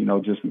clean,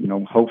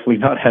 hopefully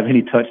not have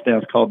any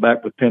touchdowns called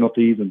back with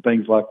penalties and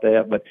things like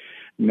that. But,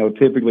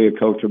 typically a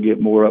coach will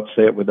get more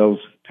upset with those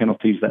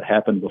penalties that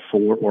happen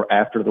before or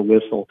after the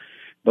whistle.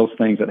 Those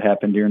things that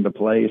happen during the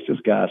play, it's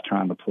just guys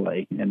trying to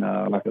play. And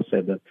like I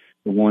said, the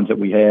ones that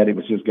we had, it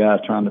was just guys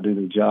trying to do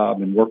their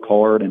job and work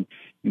hard. And,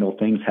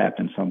 things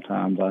happen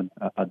sometimes.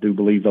 I do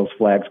believe those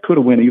flags could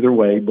have went either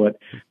way, but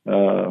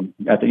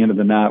at the end of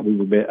the night,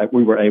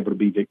 we were able to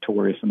be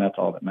victorious, and that's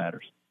all that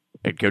matters.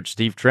 Head coach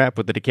Steve Trapp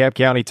with the Dekalb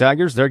County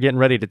Tigers. They're getting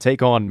ready to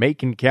take on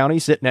Macon County,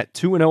 sitting at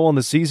 2-0 on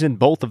the season.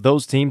 Both of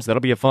those teams,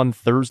 that'll be a fun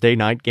Thursday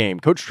night game.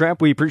 Coach Trapp,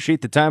 we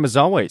appreciate the time as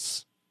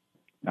always.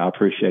 I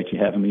appreciate you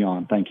having me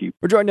on. Thank you.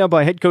 We're joined now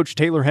by head coach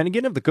Taylor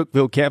Hennigan of the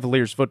Cookeville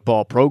Cavaliers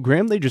football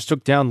program. They just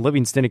took down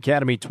Livingston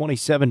Academy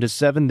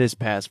 27-7 this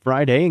past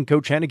Friday. And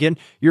Coach Hennigan,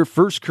 your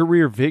first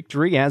career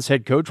victory as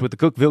head coach with the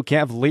Cookeville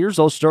Cavaliers.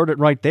 I'll start it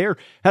right there.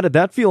 How did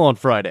that feel on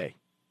Friday?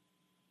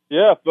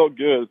 Yeah, it felt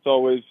good. It's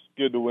always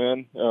good to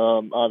win.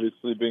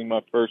 Obviously, being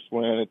my first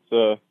win,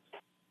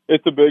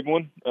 it's a big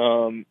one.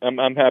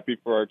 I'm happy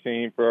for our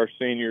team, for our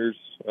seniors,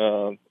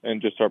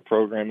 and just our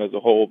program as a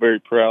whole.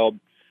 Very proud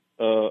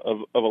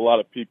of a lot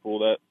of people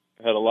that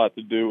had a lot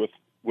to do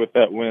with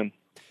that win.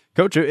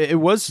 Coach, it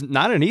was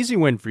not an easy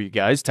win for you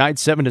guys. Tied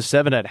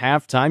 7-7 at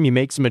halftime. You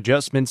make some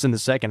adjustments in the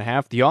second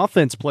half. The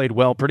offense played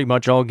well pretty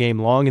much all game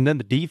long, and then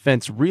the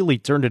defense really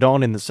turned it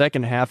on in the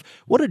second half.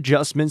 What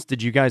adjustments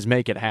did you guys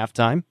make at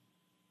halftime?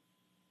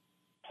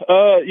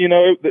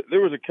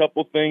 There was a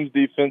couple things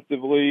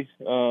defensively,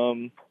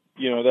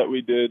 that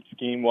we did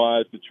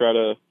scheme-wise to try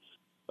to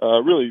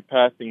really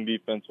passing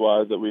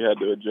defense-wise that we had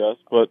to adjust.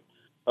 But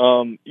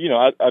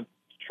I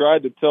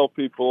tried to tell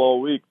people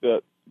all week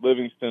that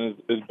Livingston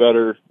is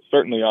better,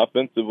 certainly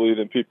offensively,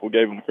 than people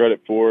gave them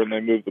credit for, and they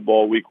moved the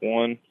ball week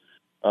one,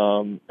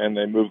 and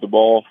they moved the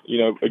ball,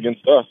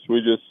 against us.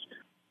 We just,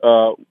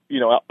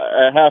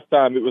 at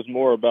halftime, it was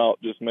more about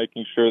just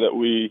making sure that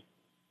we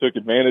took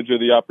advantage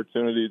of the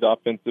opportunities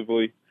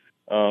offensively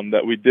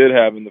that we did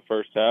have in the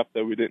first half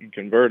that we didn't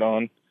convert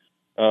on.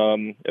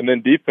 And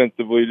then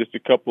defensively, just a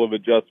couple of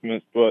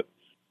adjustments, but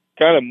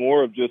kind of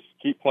more of just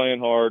keep playing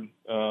hard,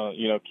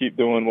 keep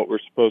doing what we're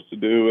supposed to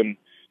do, and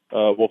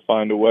we'll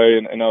find a way.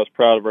 And I was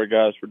proud of our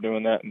guys for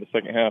doing that in the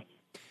second half.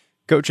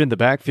 Coach, in the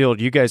backfield,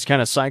 you guys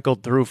kind of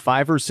cycled through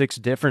 5 or 6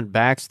 different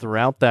backs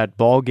throughout that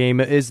ball game.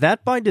 Is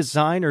that by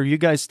design, or are you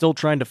guys still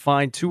trying to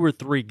find 2 or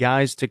 3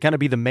 guys to kind of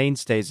be the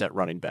mainstays at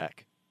running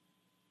back?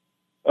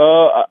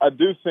 I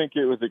do think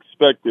it was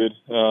expected.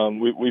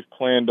 We've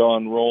planned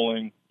on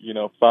rolling,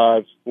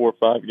 4 or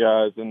 5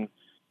 guys, and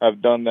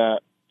I've done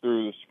that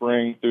through the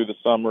spring, through the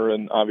summer,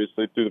 and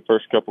obviously through the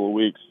first couple of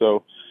weeks.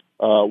 So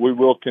we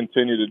will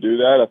continue to do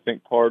that. I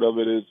think part of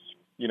it is,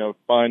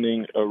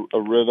 finding a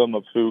rhythm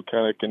of who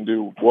kind of can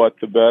do what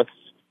the best.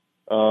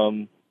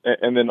 And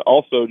then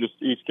also just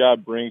each guy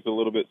brings a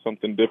little bit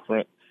something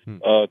different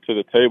to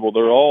the table.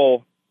 They're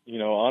all,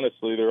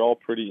 honestly, they're all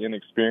pretty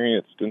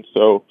inexperienced. And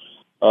so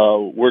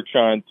we're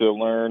trying to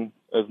learn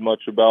as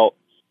much about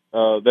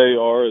they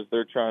are as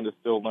they're trying to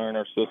still learn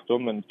our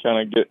system and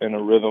kind of get in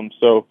a rhythm.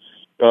 So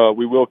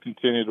we will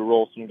continue to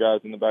roll some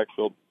guys in the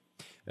backfield.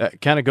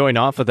 Kind of going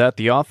off of that,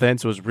 the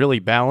offense was really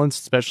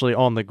balanced, especially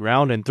on the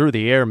ground and through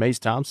the air. Mace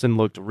Thompson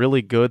looked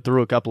really good,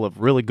 threw a couple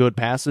of really good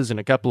passes and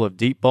a couple of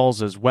deep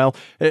balls as well.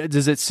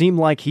 Does it seem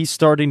like he's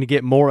starting to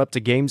get more up to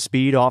game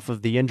speed off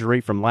of the injury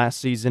from last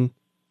season?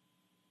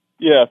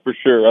 Yeah, for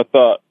sure. I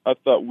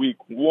thought week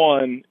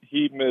one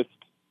he missed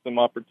some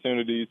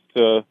opportunities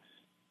to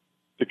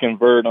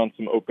convert on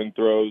some open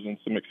throws and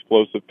some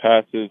explosive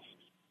passes.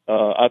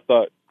 I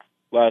thought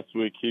last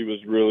week he was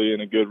really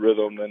in a good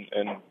rhythm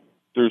and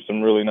threw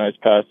some really nice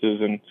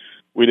passes, and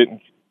we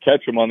didn't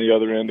catch him on the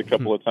other end a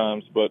couple of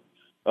times, but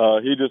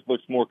he just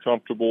looks more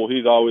comfortable.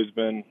 He's always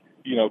been,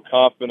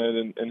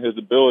 confident in his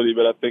ability,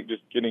 but I think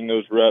just getting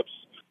those reps,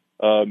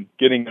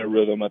 getting a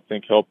rhythm, I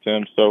think helped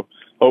him. So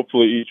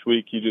hopefully each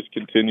week he just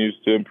continues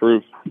to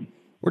improve.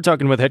 We're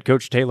talking with head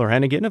coach Taylor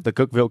Hennigan of the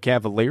Cookeville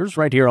Cavaliers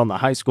right here on the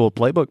High School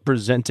Playbook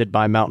presented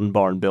by Mountain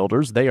Barn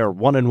Builders. They are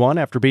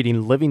 1-1 after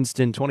beating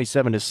Livingston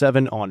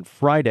 27-7 on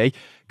Friday.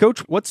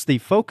 Coach, what's the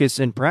focus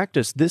in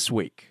practice this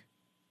week?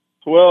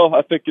 Well,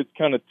 I think it's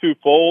kind of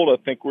twofold.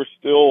 I think we're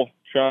still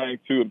trying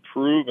to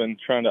improve and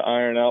trying to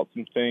iron out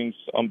some things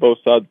on both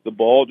sides of the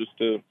ball just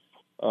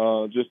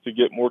to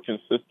get more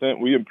consistent.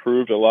 We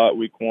improved a lot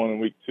week one and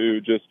week two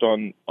just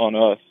on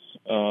us,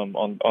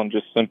 on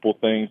just simple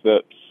things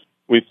that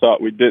we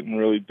thought we didn't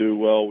really do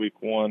well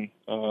week one.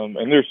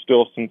 And there's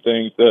still some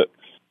things that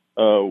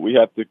we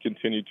have to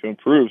continue to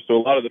improve. So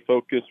a lot of the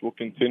focus will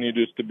continue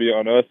just to be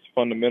on us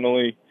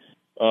fundamentally,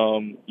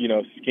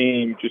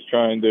 scheme, just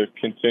trying to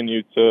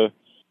continue to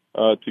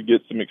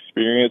get some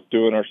experience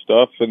doing our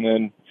stuff. And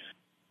then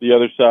the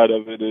other side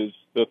of it is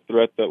the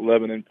threat that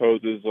Lebanon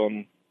poses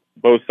on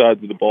both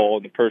sides of the ball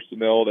and the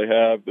personnel they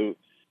have, the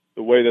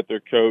way that they're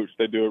coached.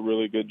 They do a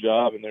really good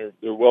job, and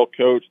they're well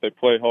coached. They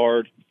play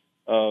hard.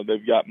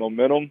 They've got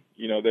momentum.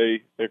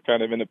 They're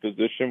kind of in a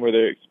position where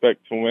they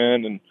expect to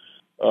win.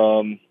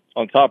 And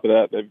on top of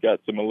that, they've got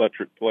some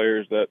electric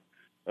players that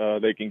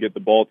they can get the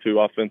ball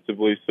to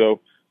offensively. So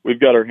we've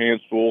got our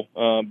hands full,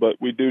 but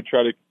we do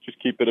try to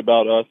just keep it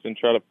about us and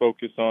try to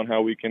focus on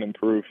how we can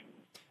improve.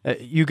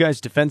 You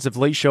guys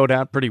defensively showed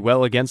out pretty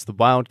well against the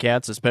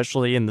Wildcats,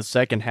 especially in the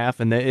second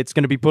half, and it's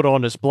going to be put on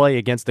display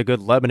against the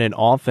good Lebanon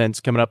offense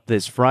coming up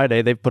this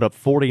Friday. They've put up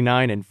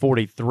 49 and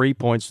 43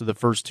 points through the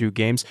first two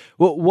games.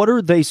 Well, what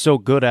are they so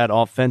good at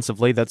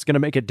offensively that's going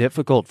to make it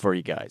difficult for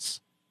you guys?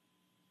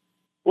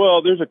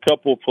 Well, there's a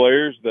couple of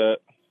players that,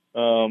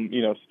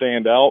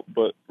 stand out,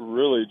 but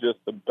really just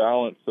the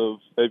balance of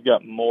they've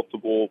got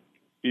multiple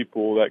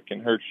people that can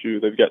hurt you.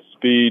 They've got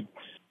speed.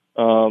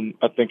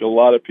 I think a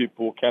lot of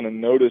people kind of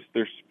notice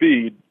their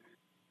speed,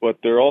 but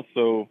they're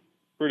also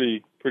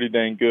pretty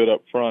dang good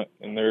up front,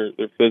 and they're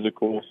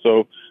physical.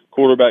 So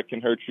quarterback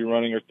can hurt you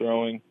running or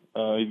throwing.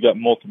 He's got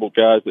multiple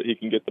guys that he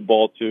can get the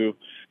ball to,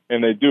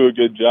 and they do a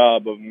good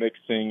job of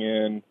mixing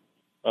in,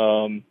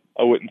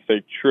 I wouldn't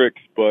say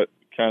tricks, but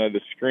kind of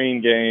the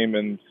screen game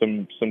and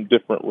some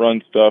different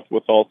run stuff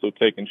with also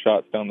taking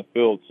shots down the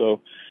field.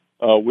 So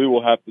we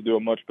will have to do a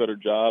much better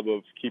job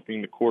of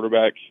keeping the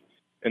quarterback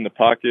in the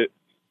pocket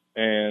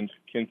and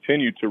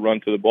continue to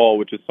run to the ball,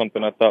 which is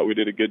something I thought we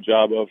did a good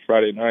job of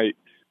Friday night.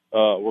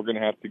 We're going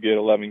to have to get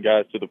 11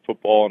 guys to the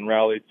football and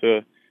rally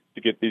to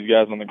get these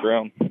guys on the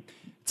ground.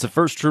 It's the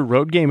first true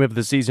road game of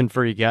the season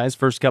for you guys.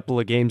 First couple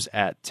of games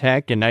at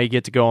Tech, and now you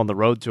get to go on the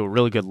road to a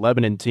really good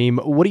Lebanon team.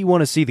 What do you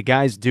want to see the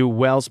guys do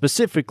well,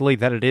 specifically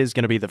that it is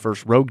going to be the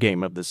first road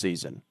game of the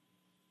season?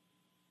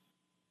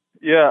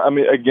 Yeah,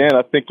 again,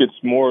 I think it's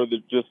more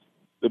than just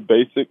the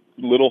basic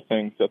little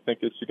things. I think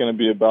it's going to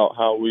be about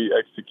how we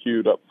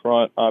execute up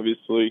front,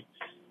 obviously,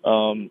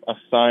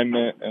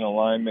 assignment and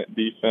alignment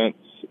defense,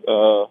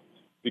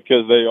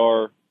 because they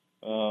are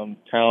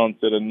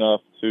talented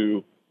enough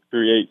to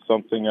create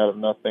something out of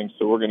nothing.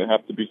 So we're going to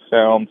have to be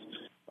sound.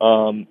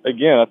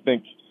 Again, I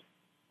think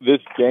this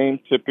game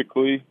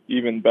typically,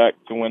 even back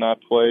to when I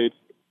played,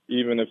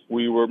 even if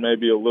we were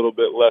maybe a little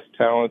bit less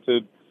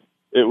talented,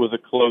 it was a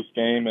close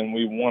game, and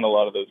we won a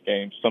lot of those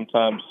games.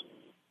 Sometimes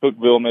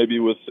Cookeville maybe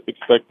was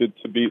expected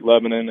to beat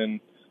Lebanon, and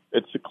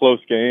it's a close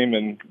game,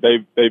 and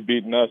they've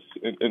beaten us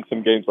in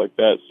some games like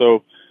that.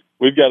 So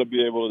we've got to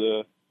be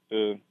able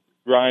to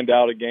grind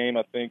out a game,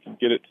 I think, and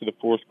get it to the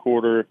fourth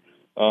quarter.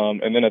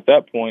 And then at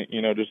that point,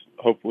 just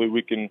hopefully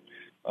we can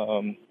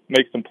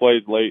make some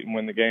plays late and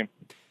win the game.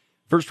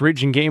 First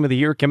region game of the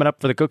year coming up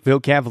for the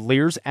Cookeville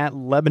Cavaliers at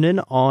Lebanon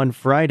on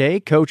Friday.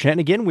 Coach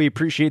Hennigan, we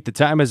appreciate the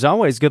time as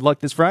always. Good luck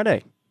this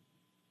Friday.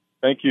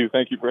 Thank you.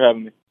 Thank you for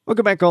having me.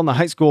 Welcome back on the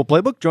High School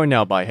Playbook, joined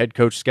now by head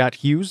coach Scott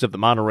Hughes of the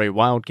Monterey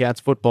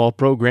Wildcats football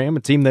program, a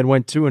team that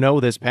went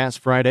 2-0 this past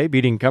Friday,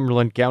 beating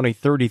Cumberland County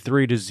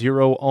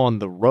 33-0 on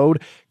the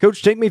road.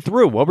 Coach, take me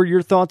through. What were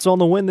your thoughts on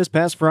the win this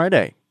past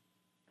Friday?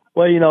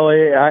 Well,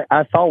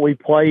 I thought we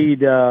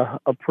played a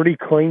pretty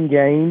clean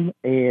game,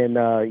 and,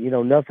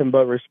 nothing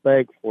but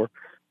respect for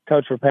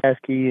Coach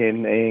Rapaski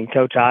and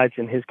Coach Eitz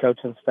and his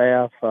coaching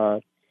staff.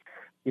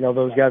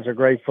 Those guys are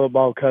great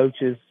football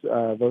coaches.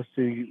 Those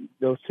two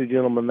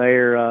gentlemen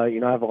there, I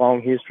have a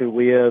long history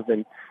with,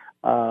 and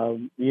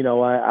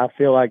I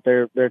feel like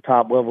they're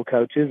top level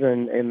coaches,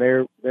 and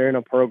they're in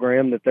a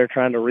program that they're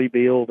trying to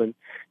rebuild. And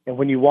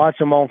when you watch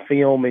them on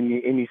film and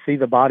you see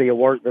the body of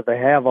work that they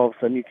have, all of a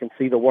sudden you can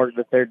see the work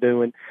that they're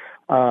doing.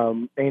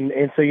 So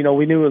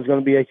we knew it was going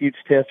to be a huge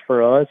test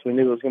for us. We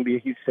knew it was going to be a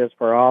huge test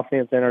for our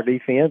offense and our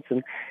defense,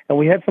 and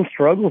we had some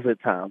struggles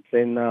at times,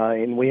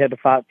 and we had to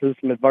fight through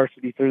some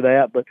adversity through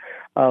that. But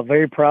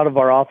very proud of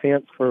our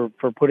offense for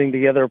putting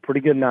together a pretty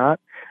good night.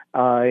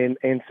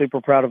 And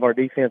super proud of our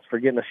defense for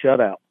getting a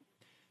shutout.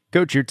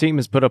 Coach, your team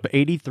has put up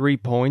 83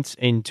 points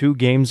in 2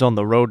 games on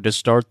the road to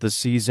start the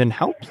season.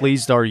 How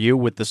pleased are you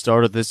with the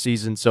start of this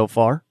season so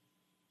far?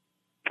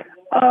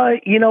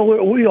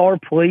 We are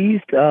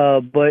pleased,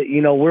 but,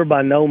 we're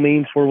by no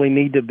means where we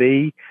need to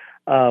be.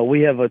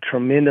 We have a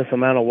tremendous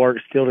amount of work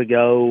still to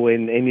go,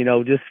 and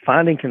just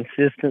finding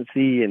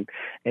consistency and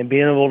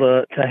being able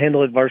to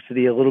handle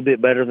adversity a little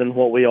bit better than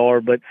what we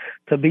are. But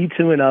to be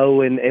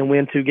 2-0 and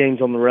win 2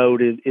 games on the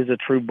road is a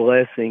true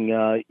blessing.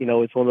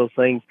 It's one of those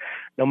things,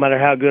 no matter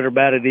how good or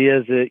bad it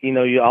is,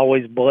 you're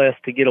always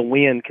blessed to get a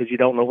win because you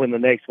don't know when the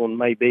next one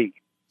may be.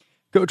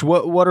 Coach,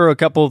 what are a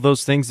couple of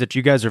those things that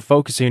you guys are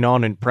focusing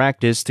on in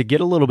practice to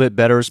get a little bit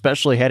better,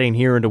 especially heading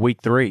here into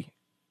week 3?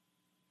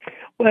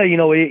 Well,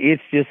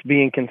 it's just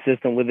being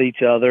consistent with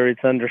each other.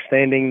 It's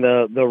understanding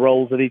the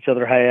roles that each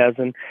other has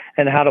and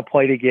how to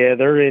play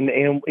together. And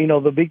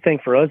the big thing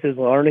for us is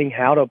learning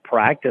how to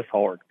practice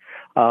hard,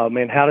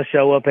 and how to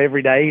show up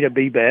every day to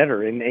be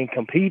better and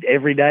compete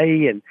every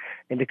day and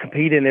to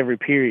compete in every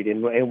period.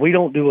 And we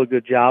don't do a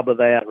good job of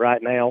that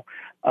right now.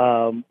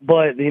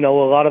 But a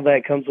lot of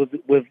that comes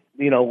with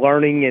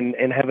learning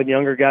and having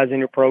younger guys in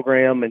your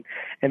program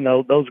and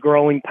those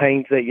growing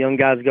pains that young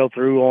guys go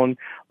through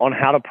on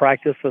how to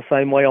practice the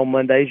same way on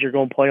Mondays you're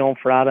going to play on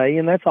Friday.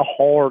 And that's a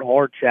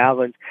hard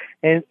challenge.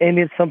 And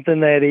it's something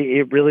that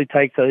it really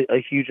takes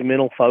a huge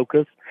mental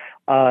focus.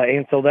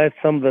 And so that's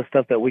some of the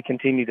stuff that we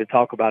continue to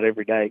talk about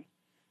every day.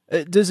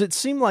 Does it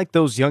seem like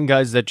those young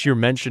guys that you're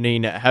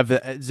mentioning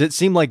does it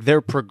seem like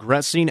they're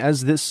progressing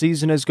as this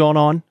season has gone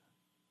on?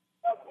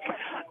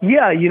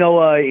 Yeah,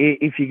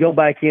 if you go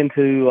back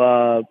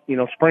into,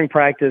 spring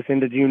practice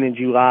into June and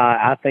July,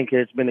 I think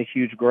there's been a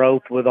huge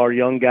growth with our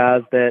young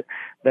guys that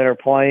are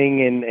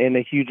playing and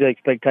a huge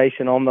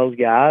expectation on those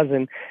guys.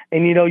 And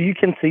you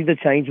can see the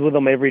change with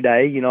them every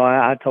day.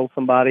 I told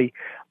somebody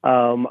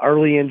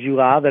early in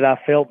July that I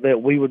felt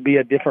that we would be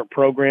a different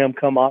program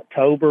come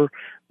October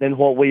than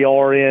what we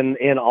are in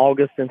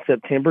August and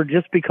September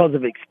just because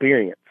of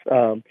experience.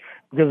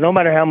 Because no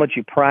matter how much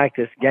you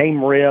practice,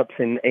 game reps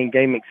and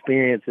game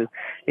experiences,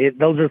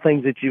 those are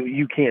things that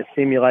you can't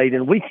simulate,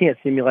 and we can't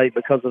simulate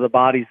because of the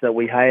bodies that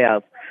we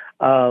have.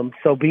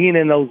 So being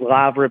in those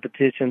live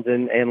repetitions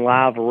and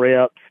live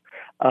reps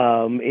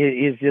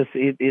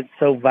it's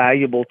so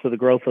valuable to the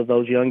growth of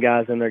those young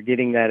guys, and they're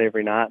getting that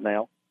every night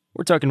now.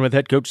 We're talking with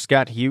head coach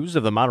Scott Hughes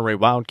of the Monterey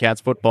Wildcats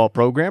football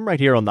program right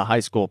here on the High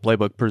School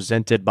Playbook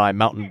presented by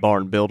Mountain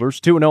Barn Builders.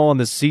 2-0 on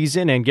the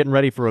season and getting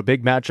ready for a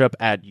big matchup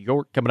at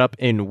York coming up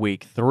in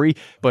week 3.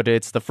 But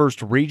it's the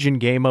first region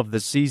game of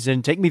the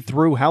season. Take me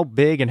through how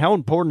big and how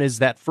important is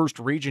that first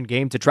region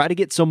game to try to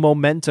get some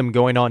momentum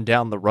going on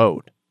down the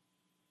road?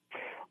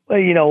 Well,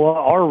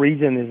 our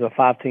region is a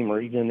 5-team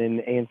region,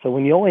 and so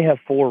when you only have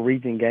 4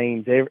 region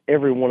games,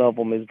 every one of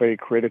them is very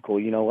critical.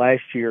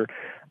 Last year,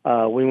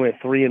 we went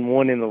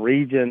 3-1 in the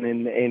region,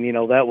 and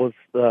that was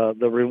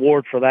the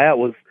reward for that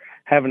was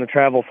having to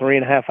travel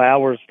 3.5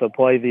 hours to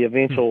play the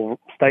eventual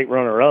state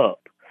runner-up.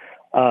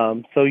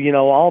 So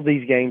all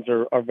these games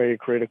are very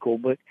critical,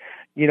 but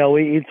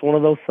it's one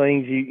of those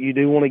things you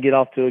do want to get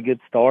off to a good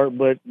start,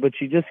 but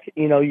you just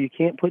you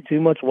can't put too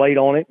much weight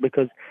on it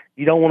because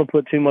you don't want to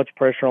put too much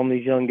pressure on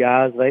these young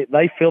guys.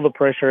 They feel the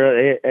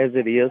pressure as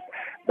it is.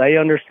 They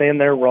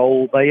understand their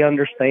role. They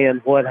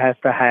understand what has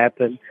to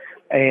happen,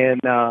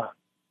 and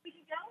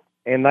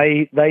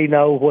they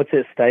know what's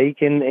at stake,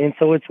 and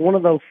so it's one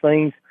of those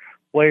things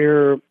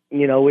where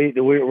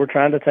we're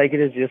trying to take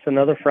it as just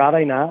another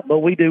Friday night, but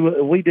we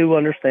do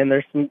understand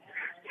there's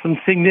some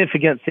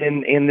significance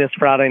in this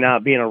Friday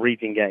night being a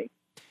region game.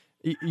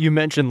 You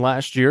mentioned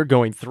last year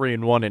going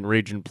 3-1 in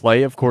region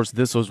play. Of course,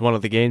 this was one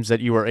of the games that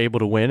you were able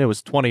to win. It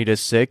was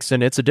 20-6,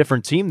 and it's a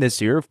different team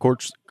this year. Of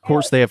course,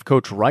 they have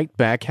Coach Wright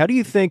back. How do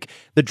you think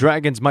the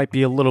Dragons might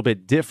be a little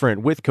bit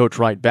different with Coach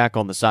Wright back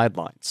on the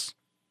sidelines?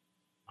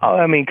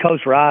 Oh,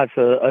 Coach Wright's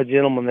a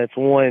gentleman that's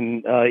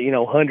won,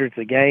 hundreds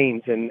of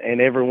games,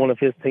 and every one of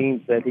his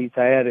teams that he's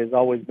had has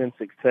always been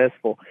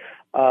successful.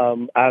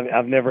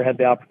 I've never had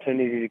the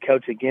opportunity to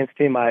coach against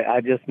him.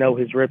 I just know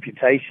his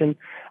reputation,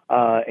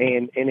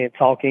 and in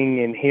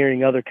talking and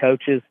hearing other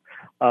coaches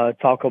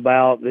talk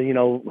about,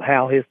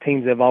 how his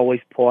teams have always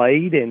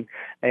played and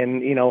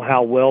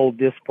how well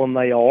disciplined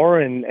they are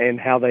and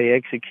how they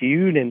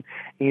execute. And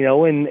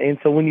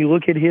so when you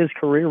look at his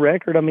career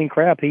record,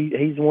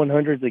 he's won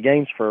hundreds of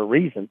games for a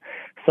reason.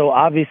 So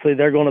obviously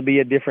they're going to be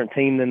a different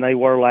team than they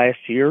were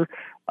last year.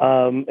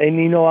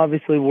 And,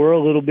 obviously we're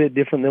a little bit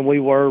different than we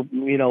were,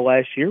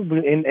 last year.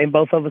 And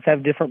both of us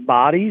have different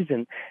bodies,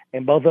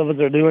 and both of us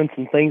are doing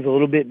some things a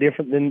little bit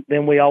different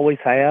than we always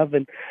have.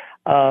 And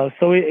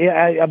so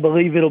I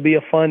believe it'll be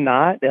a fun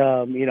night.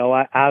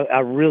 I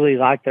really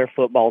like their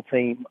football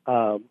team.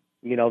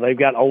 They've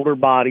got older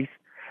bodies,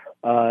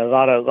 a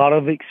lot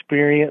of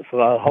experience,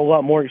 a whole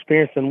lot more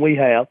experience than we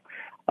have.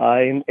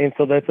 And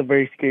so that's a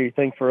very scary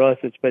thing for us,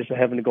 especially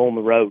having to go on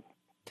the road.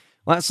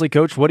 Lastly,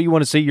 Coach, what do you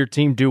want to see your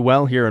team do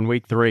well here in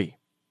Week 3?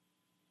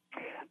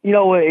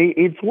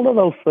 It's one of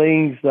those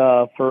things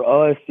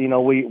for us.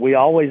 We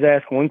always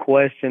ask one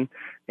question,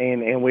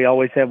 and we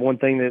always have one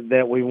thing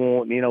that we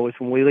want. Is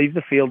when we leave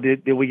the field,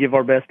 did we give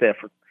our best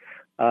effort?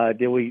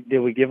 Did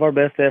we give our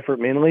best effort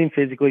mentally and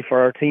physically for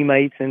our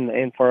teammates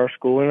and for our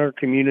school and our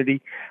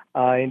community?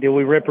 And did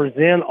we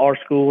represent our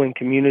school and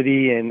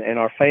community and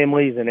our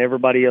families and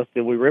everybody else?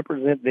 Did we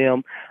represent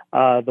them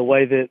the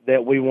way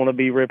that we want to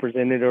be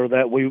represented, or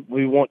that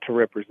we want to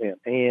represent?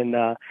 And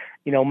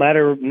no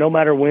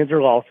matter wins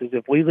or losses,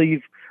 if we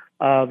leave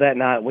that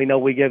night, we know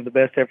we gave the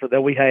best effort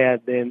that we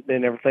had, then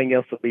everything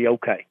else will be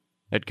okay.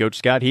 Head Coach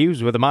Scott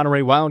Hughes with the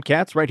Monterey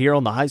Wildcats right here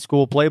on the High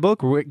School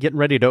Playbook. We're getting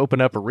ready to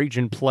open up a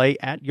region play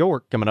at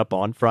York coming up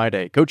on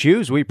Friday. Coach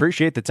Hughes, we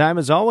appreciate the time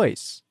as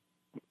always.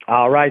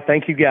 All right.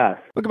 Thank you, guys.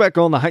 Looking back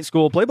on the High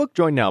School Playbook,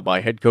 joined now by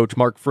Head Coach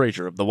Mark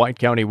Frazier of the White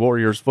County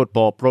Warriors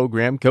football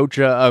program. Coach,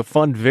 a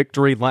fun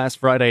victory last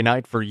Friday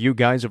night for you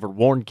guys over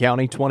Warren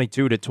County,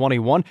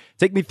 22-21.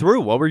 Take me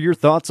through. What were your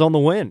thoughts on the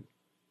win?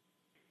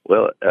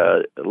 Well,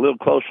 a little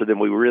closer than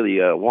we really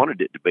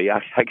wanted it to be.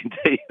 I can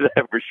tell you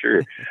that for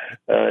sure.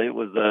 It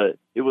was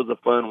a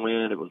fun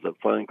win. It was a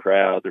fun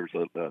crowd. There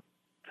was a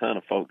ton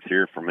of folks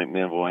here from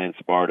McMinnville and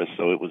Sparta,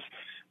 so it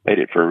made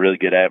it for a really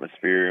good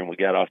atmosphere. And we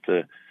got off to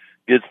a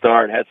good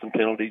start. Had some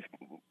penalties,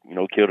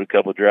 killed a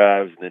couple of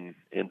drives, and then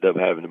ended up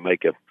having to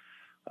make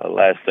a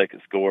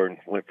last-second score and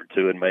went for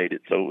two and made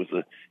it. So it was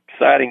an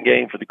exciting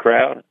game for the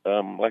crowd.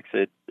 Like I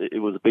said, it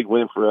was a big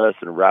win for us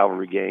in a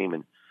rivalry game,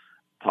 and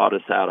taught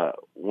us how to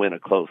win a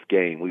close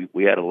game.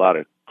 We had a lot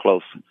of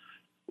close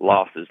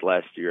losses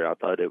last year. I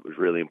thought it was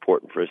really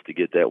important for us to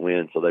get that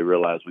win, so they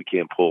realized we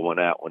can pull one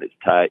out when it's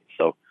tight.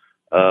 So,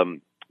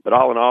 but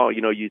all in all,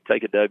 you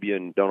take a W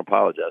and don't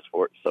apologize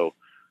for it. So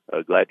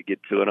glad to get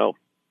 2-0.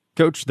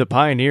 Coach, the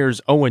Pioneers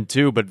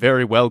 0-2, but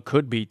very well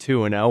could be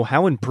 2-0.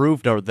 How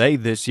improved are they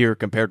this year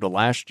compared to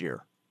last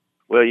year?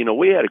 Well,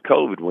 we had a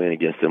COVID win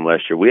against them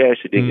last year. We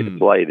actually didn't get to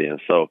play then,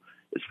 so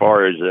as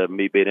far as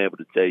me being able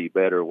to tell you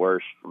better or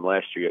worse from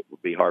last year, it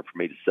would be hard for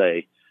me to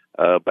say.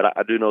 But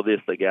I do know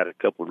this: they got a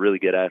couple of really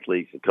good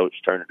athletes, and Coach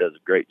Turner does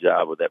a great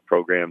job with that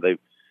program.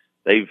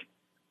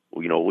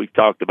 We've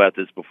talked about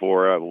this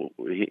before.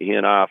 He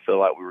and I feel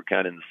like we were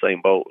kind of in the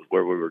same boat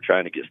where we were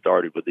trying to get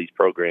started with these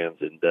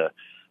programs, and I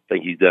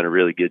think he's done a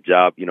really good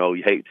job.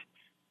 You hate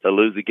to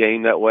lose a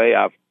game that way.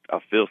 I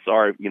feel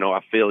sorry. I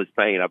feel his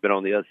pain. I've been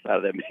on the other side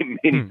of that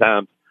many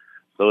times.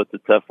 So it's a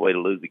tough way to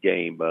lose the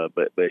game, but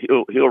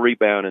he'll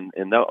rebound,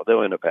 and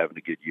they'll end up having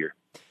a good year.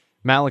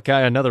 Malachi,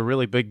 another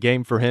really big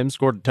game for him,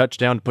 scored a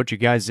touchdown to put you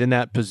guys in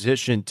that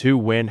position to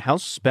win. How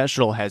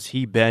special has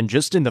he been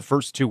just in the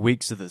first 2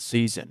 weeks of the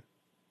season?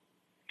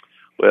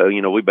 Well,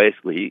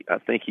 I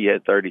think he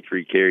had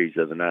 33 carries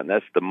the other night, and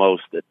that's the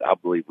most that I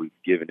believe we've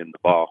given him the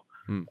ball,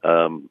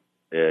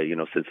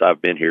 since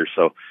I've been here.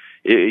 So,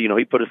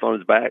 he put us on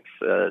his backs,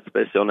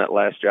 especially on that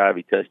last drive.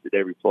 He touched it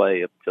every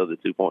play up until the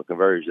 2-point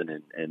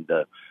conversion, and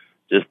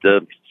just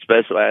a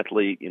special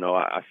athlete.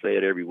 I say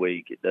it every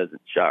week. It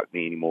doesn't shock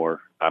me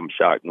anymore. I'm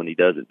shocked when he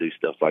doesn't do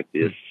stuff like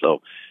this.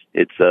 So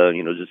it's,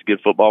 just a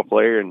good football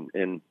player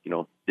and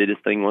did his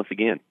thing once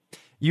again.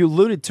 You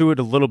alluded to it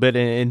a little bit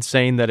in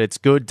saying that it's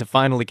good to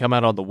finally come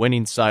out on the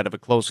winning side of a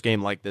close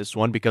game like this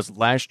one, because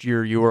last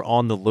year you were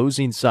on the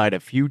losing side a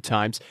few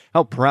times.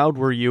 How proud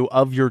were you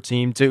of your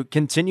team to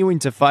continuing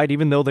to fight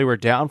even though they were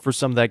down for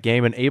some of that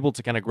game and able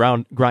to kind of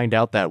grind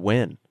out that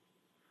win?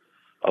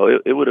 Oh,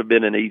 it would have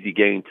been an easy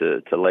game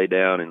to lay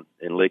down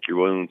and lick your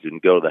wounds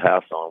and go to the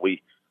house on.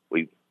 We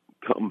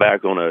come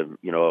back on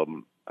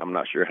I'm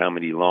not sure how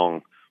many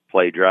long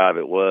play drive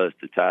it was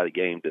to tie the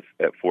game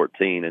at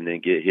 14, and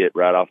then get hit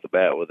right off the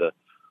bat with a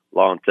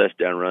long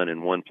touchdown run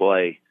in one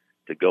play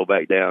to go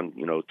back down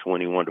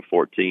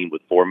 21-14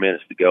 with 4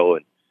 minutes to go.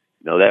 And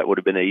that would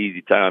have been an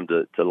easy time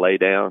to lay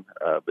down,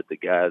 but the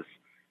guys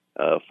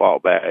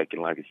fought back,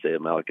 and like I said,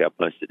 Malachi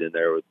punched it in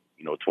there with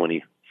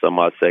 20 some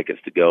odd seconds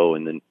to go,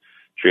 and then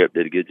Tripp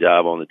did a good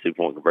job on the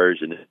 2-point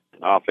conversion.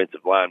 The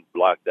offensive line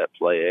blocked that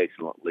play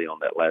excellently on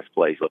that last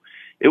play. So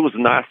it was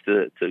nice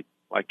to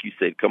like you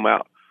said, come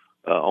out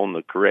on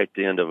the correct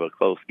end of a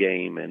close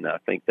game, and I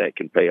think that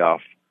can pay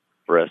off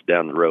for us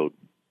down the road.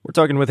 We're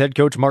talking with head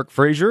coach Mark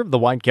Frazier of the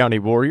White County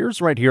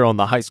Warriors right here on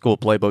the High School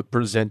Playbook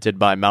presented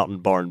by Mountain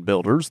Barn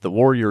Builders. The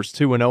Warriors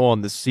 2-0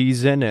 on the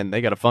season, and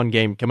they got a fun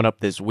game coming up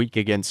this week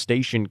against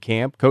Station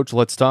Camp. Coach,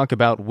 let's talk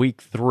about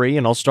Week 3,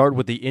 and I'll start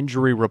with the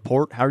injury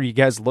report. How are you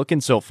guys looking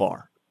so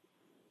far?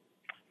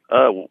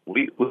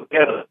 We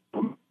had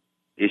an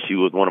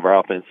issue with one of our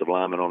offensive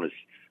linemen on his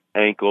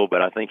ankle,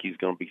 but I think he's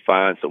going to be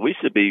fine. So we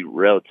should be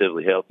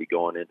relatively healthy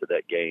going into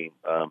that game.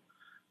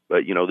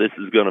 But this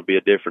is going to be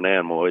a different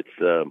animal.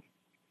 It's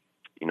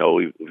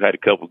we've had a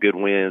couple good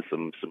wins,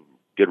 some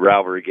good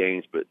rivalry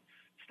games, but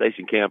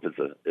Station Camp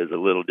is a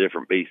little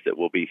different beast that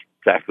we'll be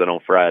tackling on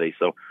Friday.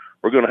 So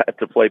we're going to have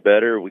to play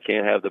better. We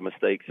can't have the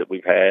mistakes that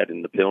we've had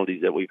and the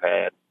penalties that we've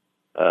had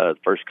the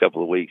first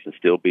couple of weeks and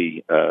still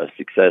be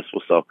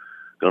successful. So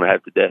going to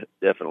have to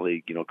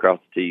definitely cross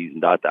the T's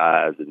and dot the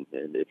I's, and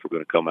if we're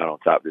going to come out on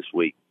top this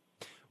week.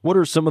 What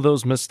are some of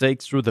those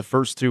mistakes through the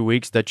first 2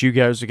 weeks that you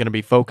guys are going to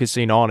be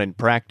focusing on in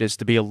practice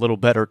to be a little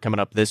better coming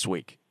up this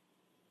week?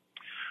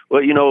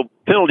 Well,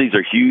 penalties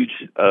are huge.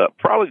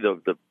 Probably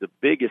the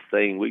biggest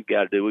thing we've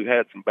got to do. We've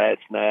had some bad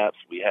snaps.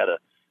 We had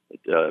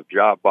a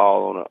drop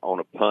ball on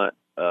a punt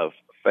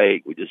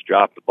fake. We just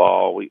dropped the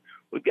ball.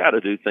 We've got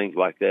to do things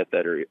like that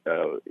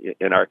are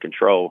in our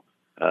control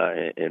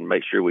and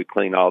make sure we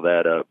clean all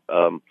that up.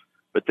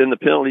 But then the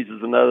penalties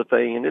is another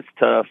thing, and it's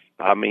tough.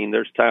 I mean,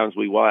 there's times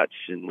we watch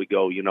and we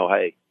go,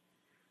 hey,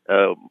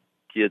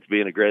 kids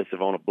being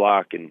aggressive on a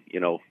block, and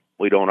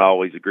we don't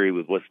always agree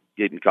with what's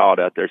getting called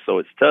out there. So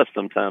it's tough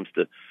sometimes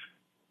to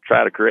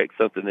try to correct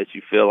something that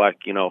you feel like,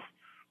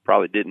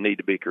 probably didn't need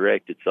to be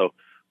corrected. So,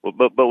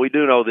 but we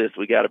do know this,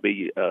 we got to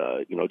be,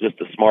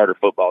 just a smarter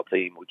football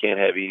team. We can't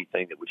have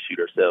anything that we shoot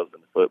ourselves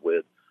in the foot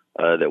with,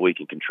 that we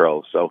can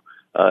control. So,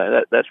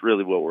 that's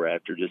really what we're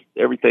after. Just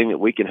everything that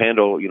we can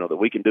handle, that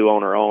we can do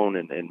on our own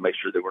and make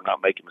sure that we're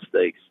not making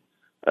mistakes,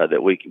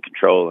 that we can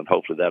control, and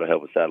hopefully that'll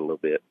help us out a little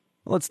bit.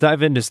 Let's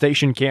dive into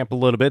Station Camp a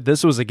little bit.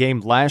 This was a game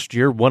last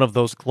year, one of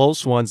those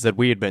close ones that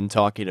we had been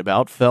talking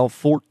about, fell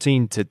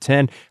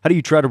 14-10. How do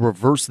you try to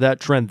reverse that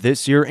trend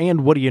this year,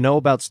 and what do you know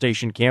about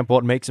Station Camp?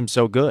 What makes him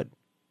so good?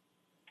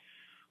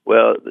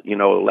 Well,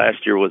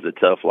 last year was a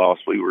tough loss.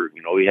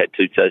 We had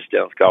 2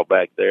 touchdowns called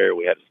back there.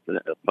 We had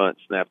a punt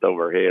snapped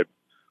over our head.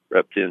 We're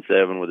up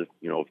 10-7 with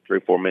 3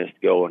 or 4 minutes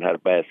to go and had a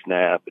bad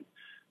snap. And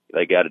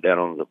they got it down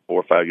on the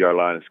 4 or 5 yard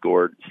line and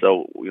scored.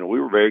 So, we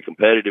were very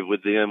competitive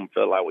with them.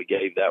 Felt like we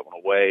gave that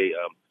one away.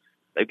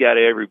 They've got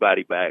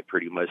everybody back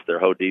pretty much. Their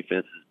whole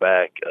defense is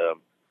back.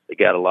 They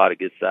got a lot of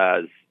good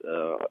size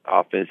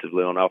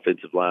offensively on the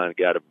offensive line.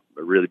 Got a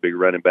really big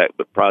running back,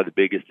 but probably the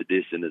biggest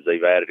addition is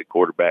they've added a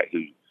quarterback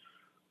who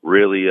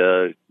really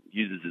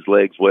uses his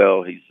legs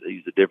well.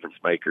 He's a difference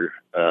maker.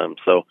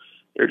 So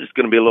they're just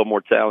going to be a little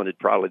more talented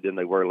probably than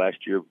they were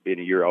last year, being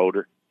a year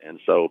older. And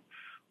so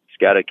just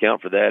got to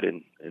account for that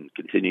and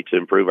continue to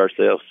improve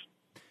ourselves.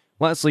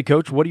 Lastly,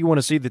 Coach, what do you want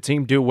to see the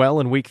team do well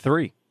in Week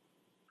 3?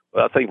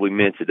 Well, I think we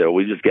mentioned it.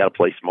 We just got to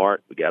play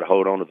smart. We got to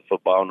hold on to the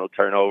football, no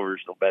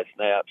turnovers, no bad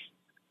snaps,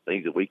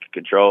 things that we can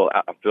control.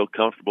 I feel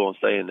comfortable in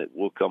saying that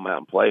we'll come out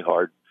and play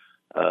hard.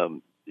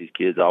 These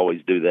kids always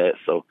do that.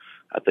 So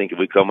I think if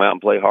we come out and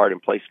play hard and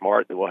play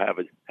smart, then we'll have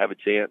a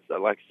chance.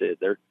 Like I said,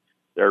 they're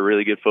a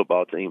really good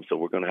football team, so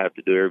we're going to have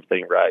to do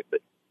everything right.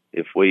 But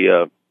if we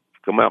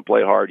come out and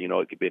play hard,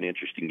 it could be an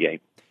interesting game.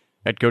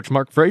 Head coach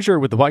Mark Frazier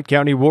with the White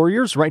County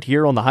Warriors right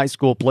here on the High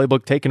School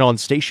Playbook, taking on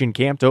Station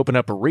Camp to open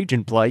up a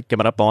region play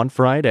coming up on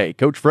Friday.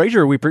 Coach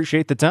Frazier, we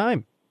appreciate the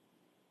time.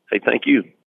 Hey, thank you.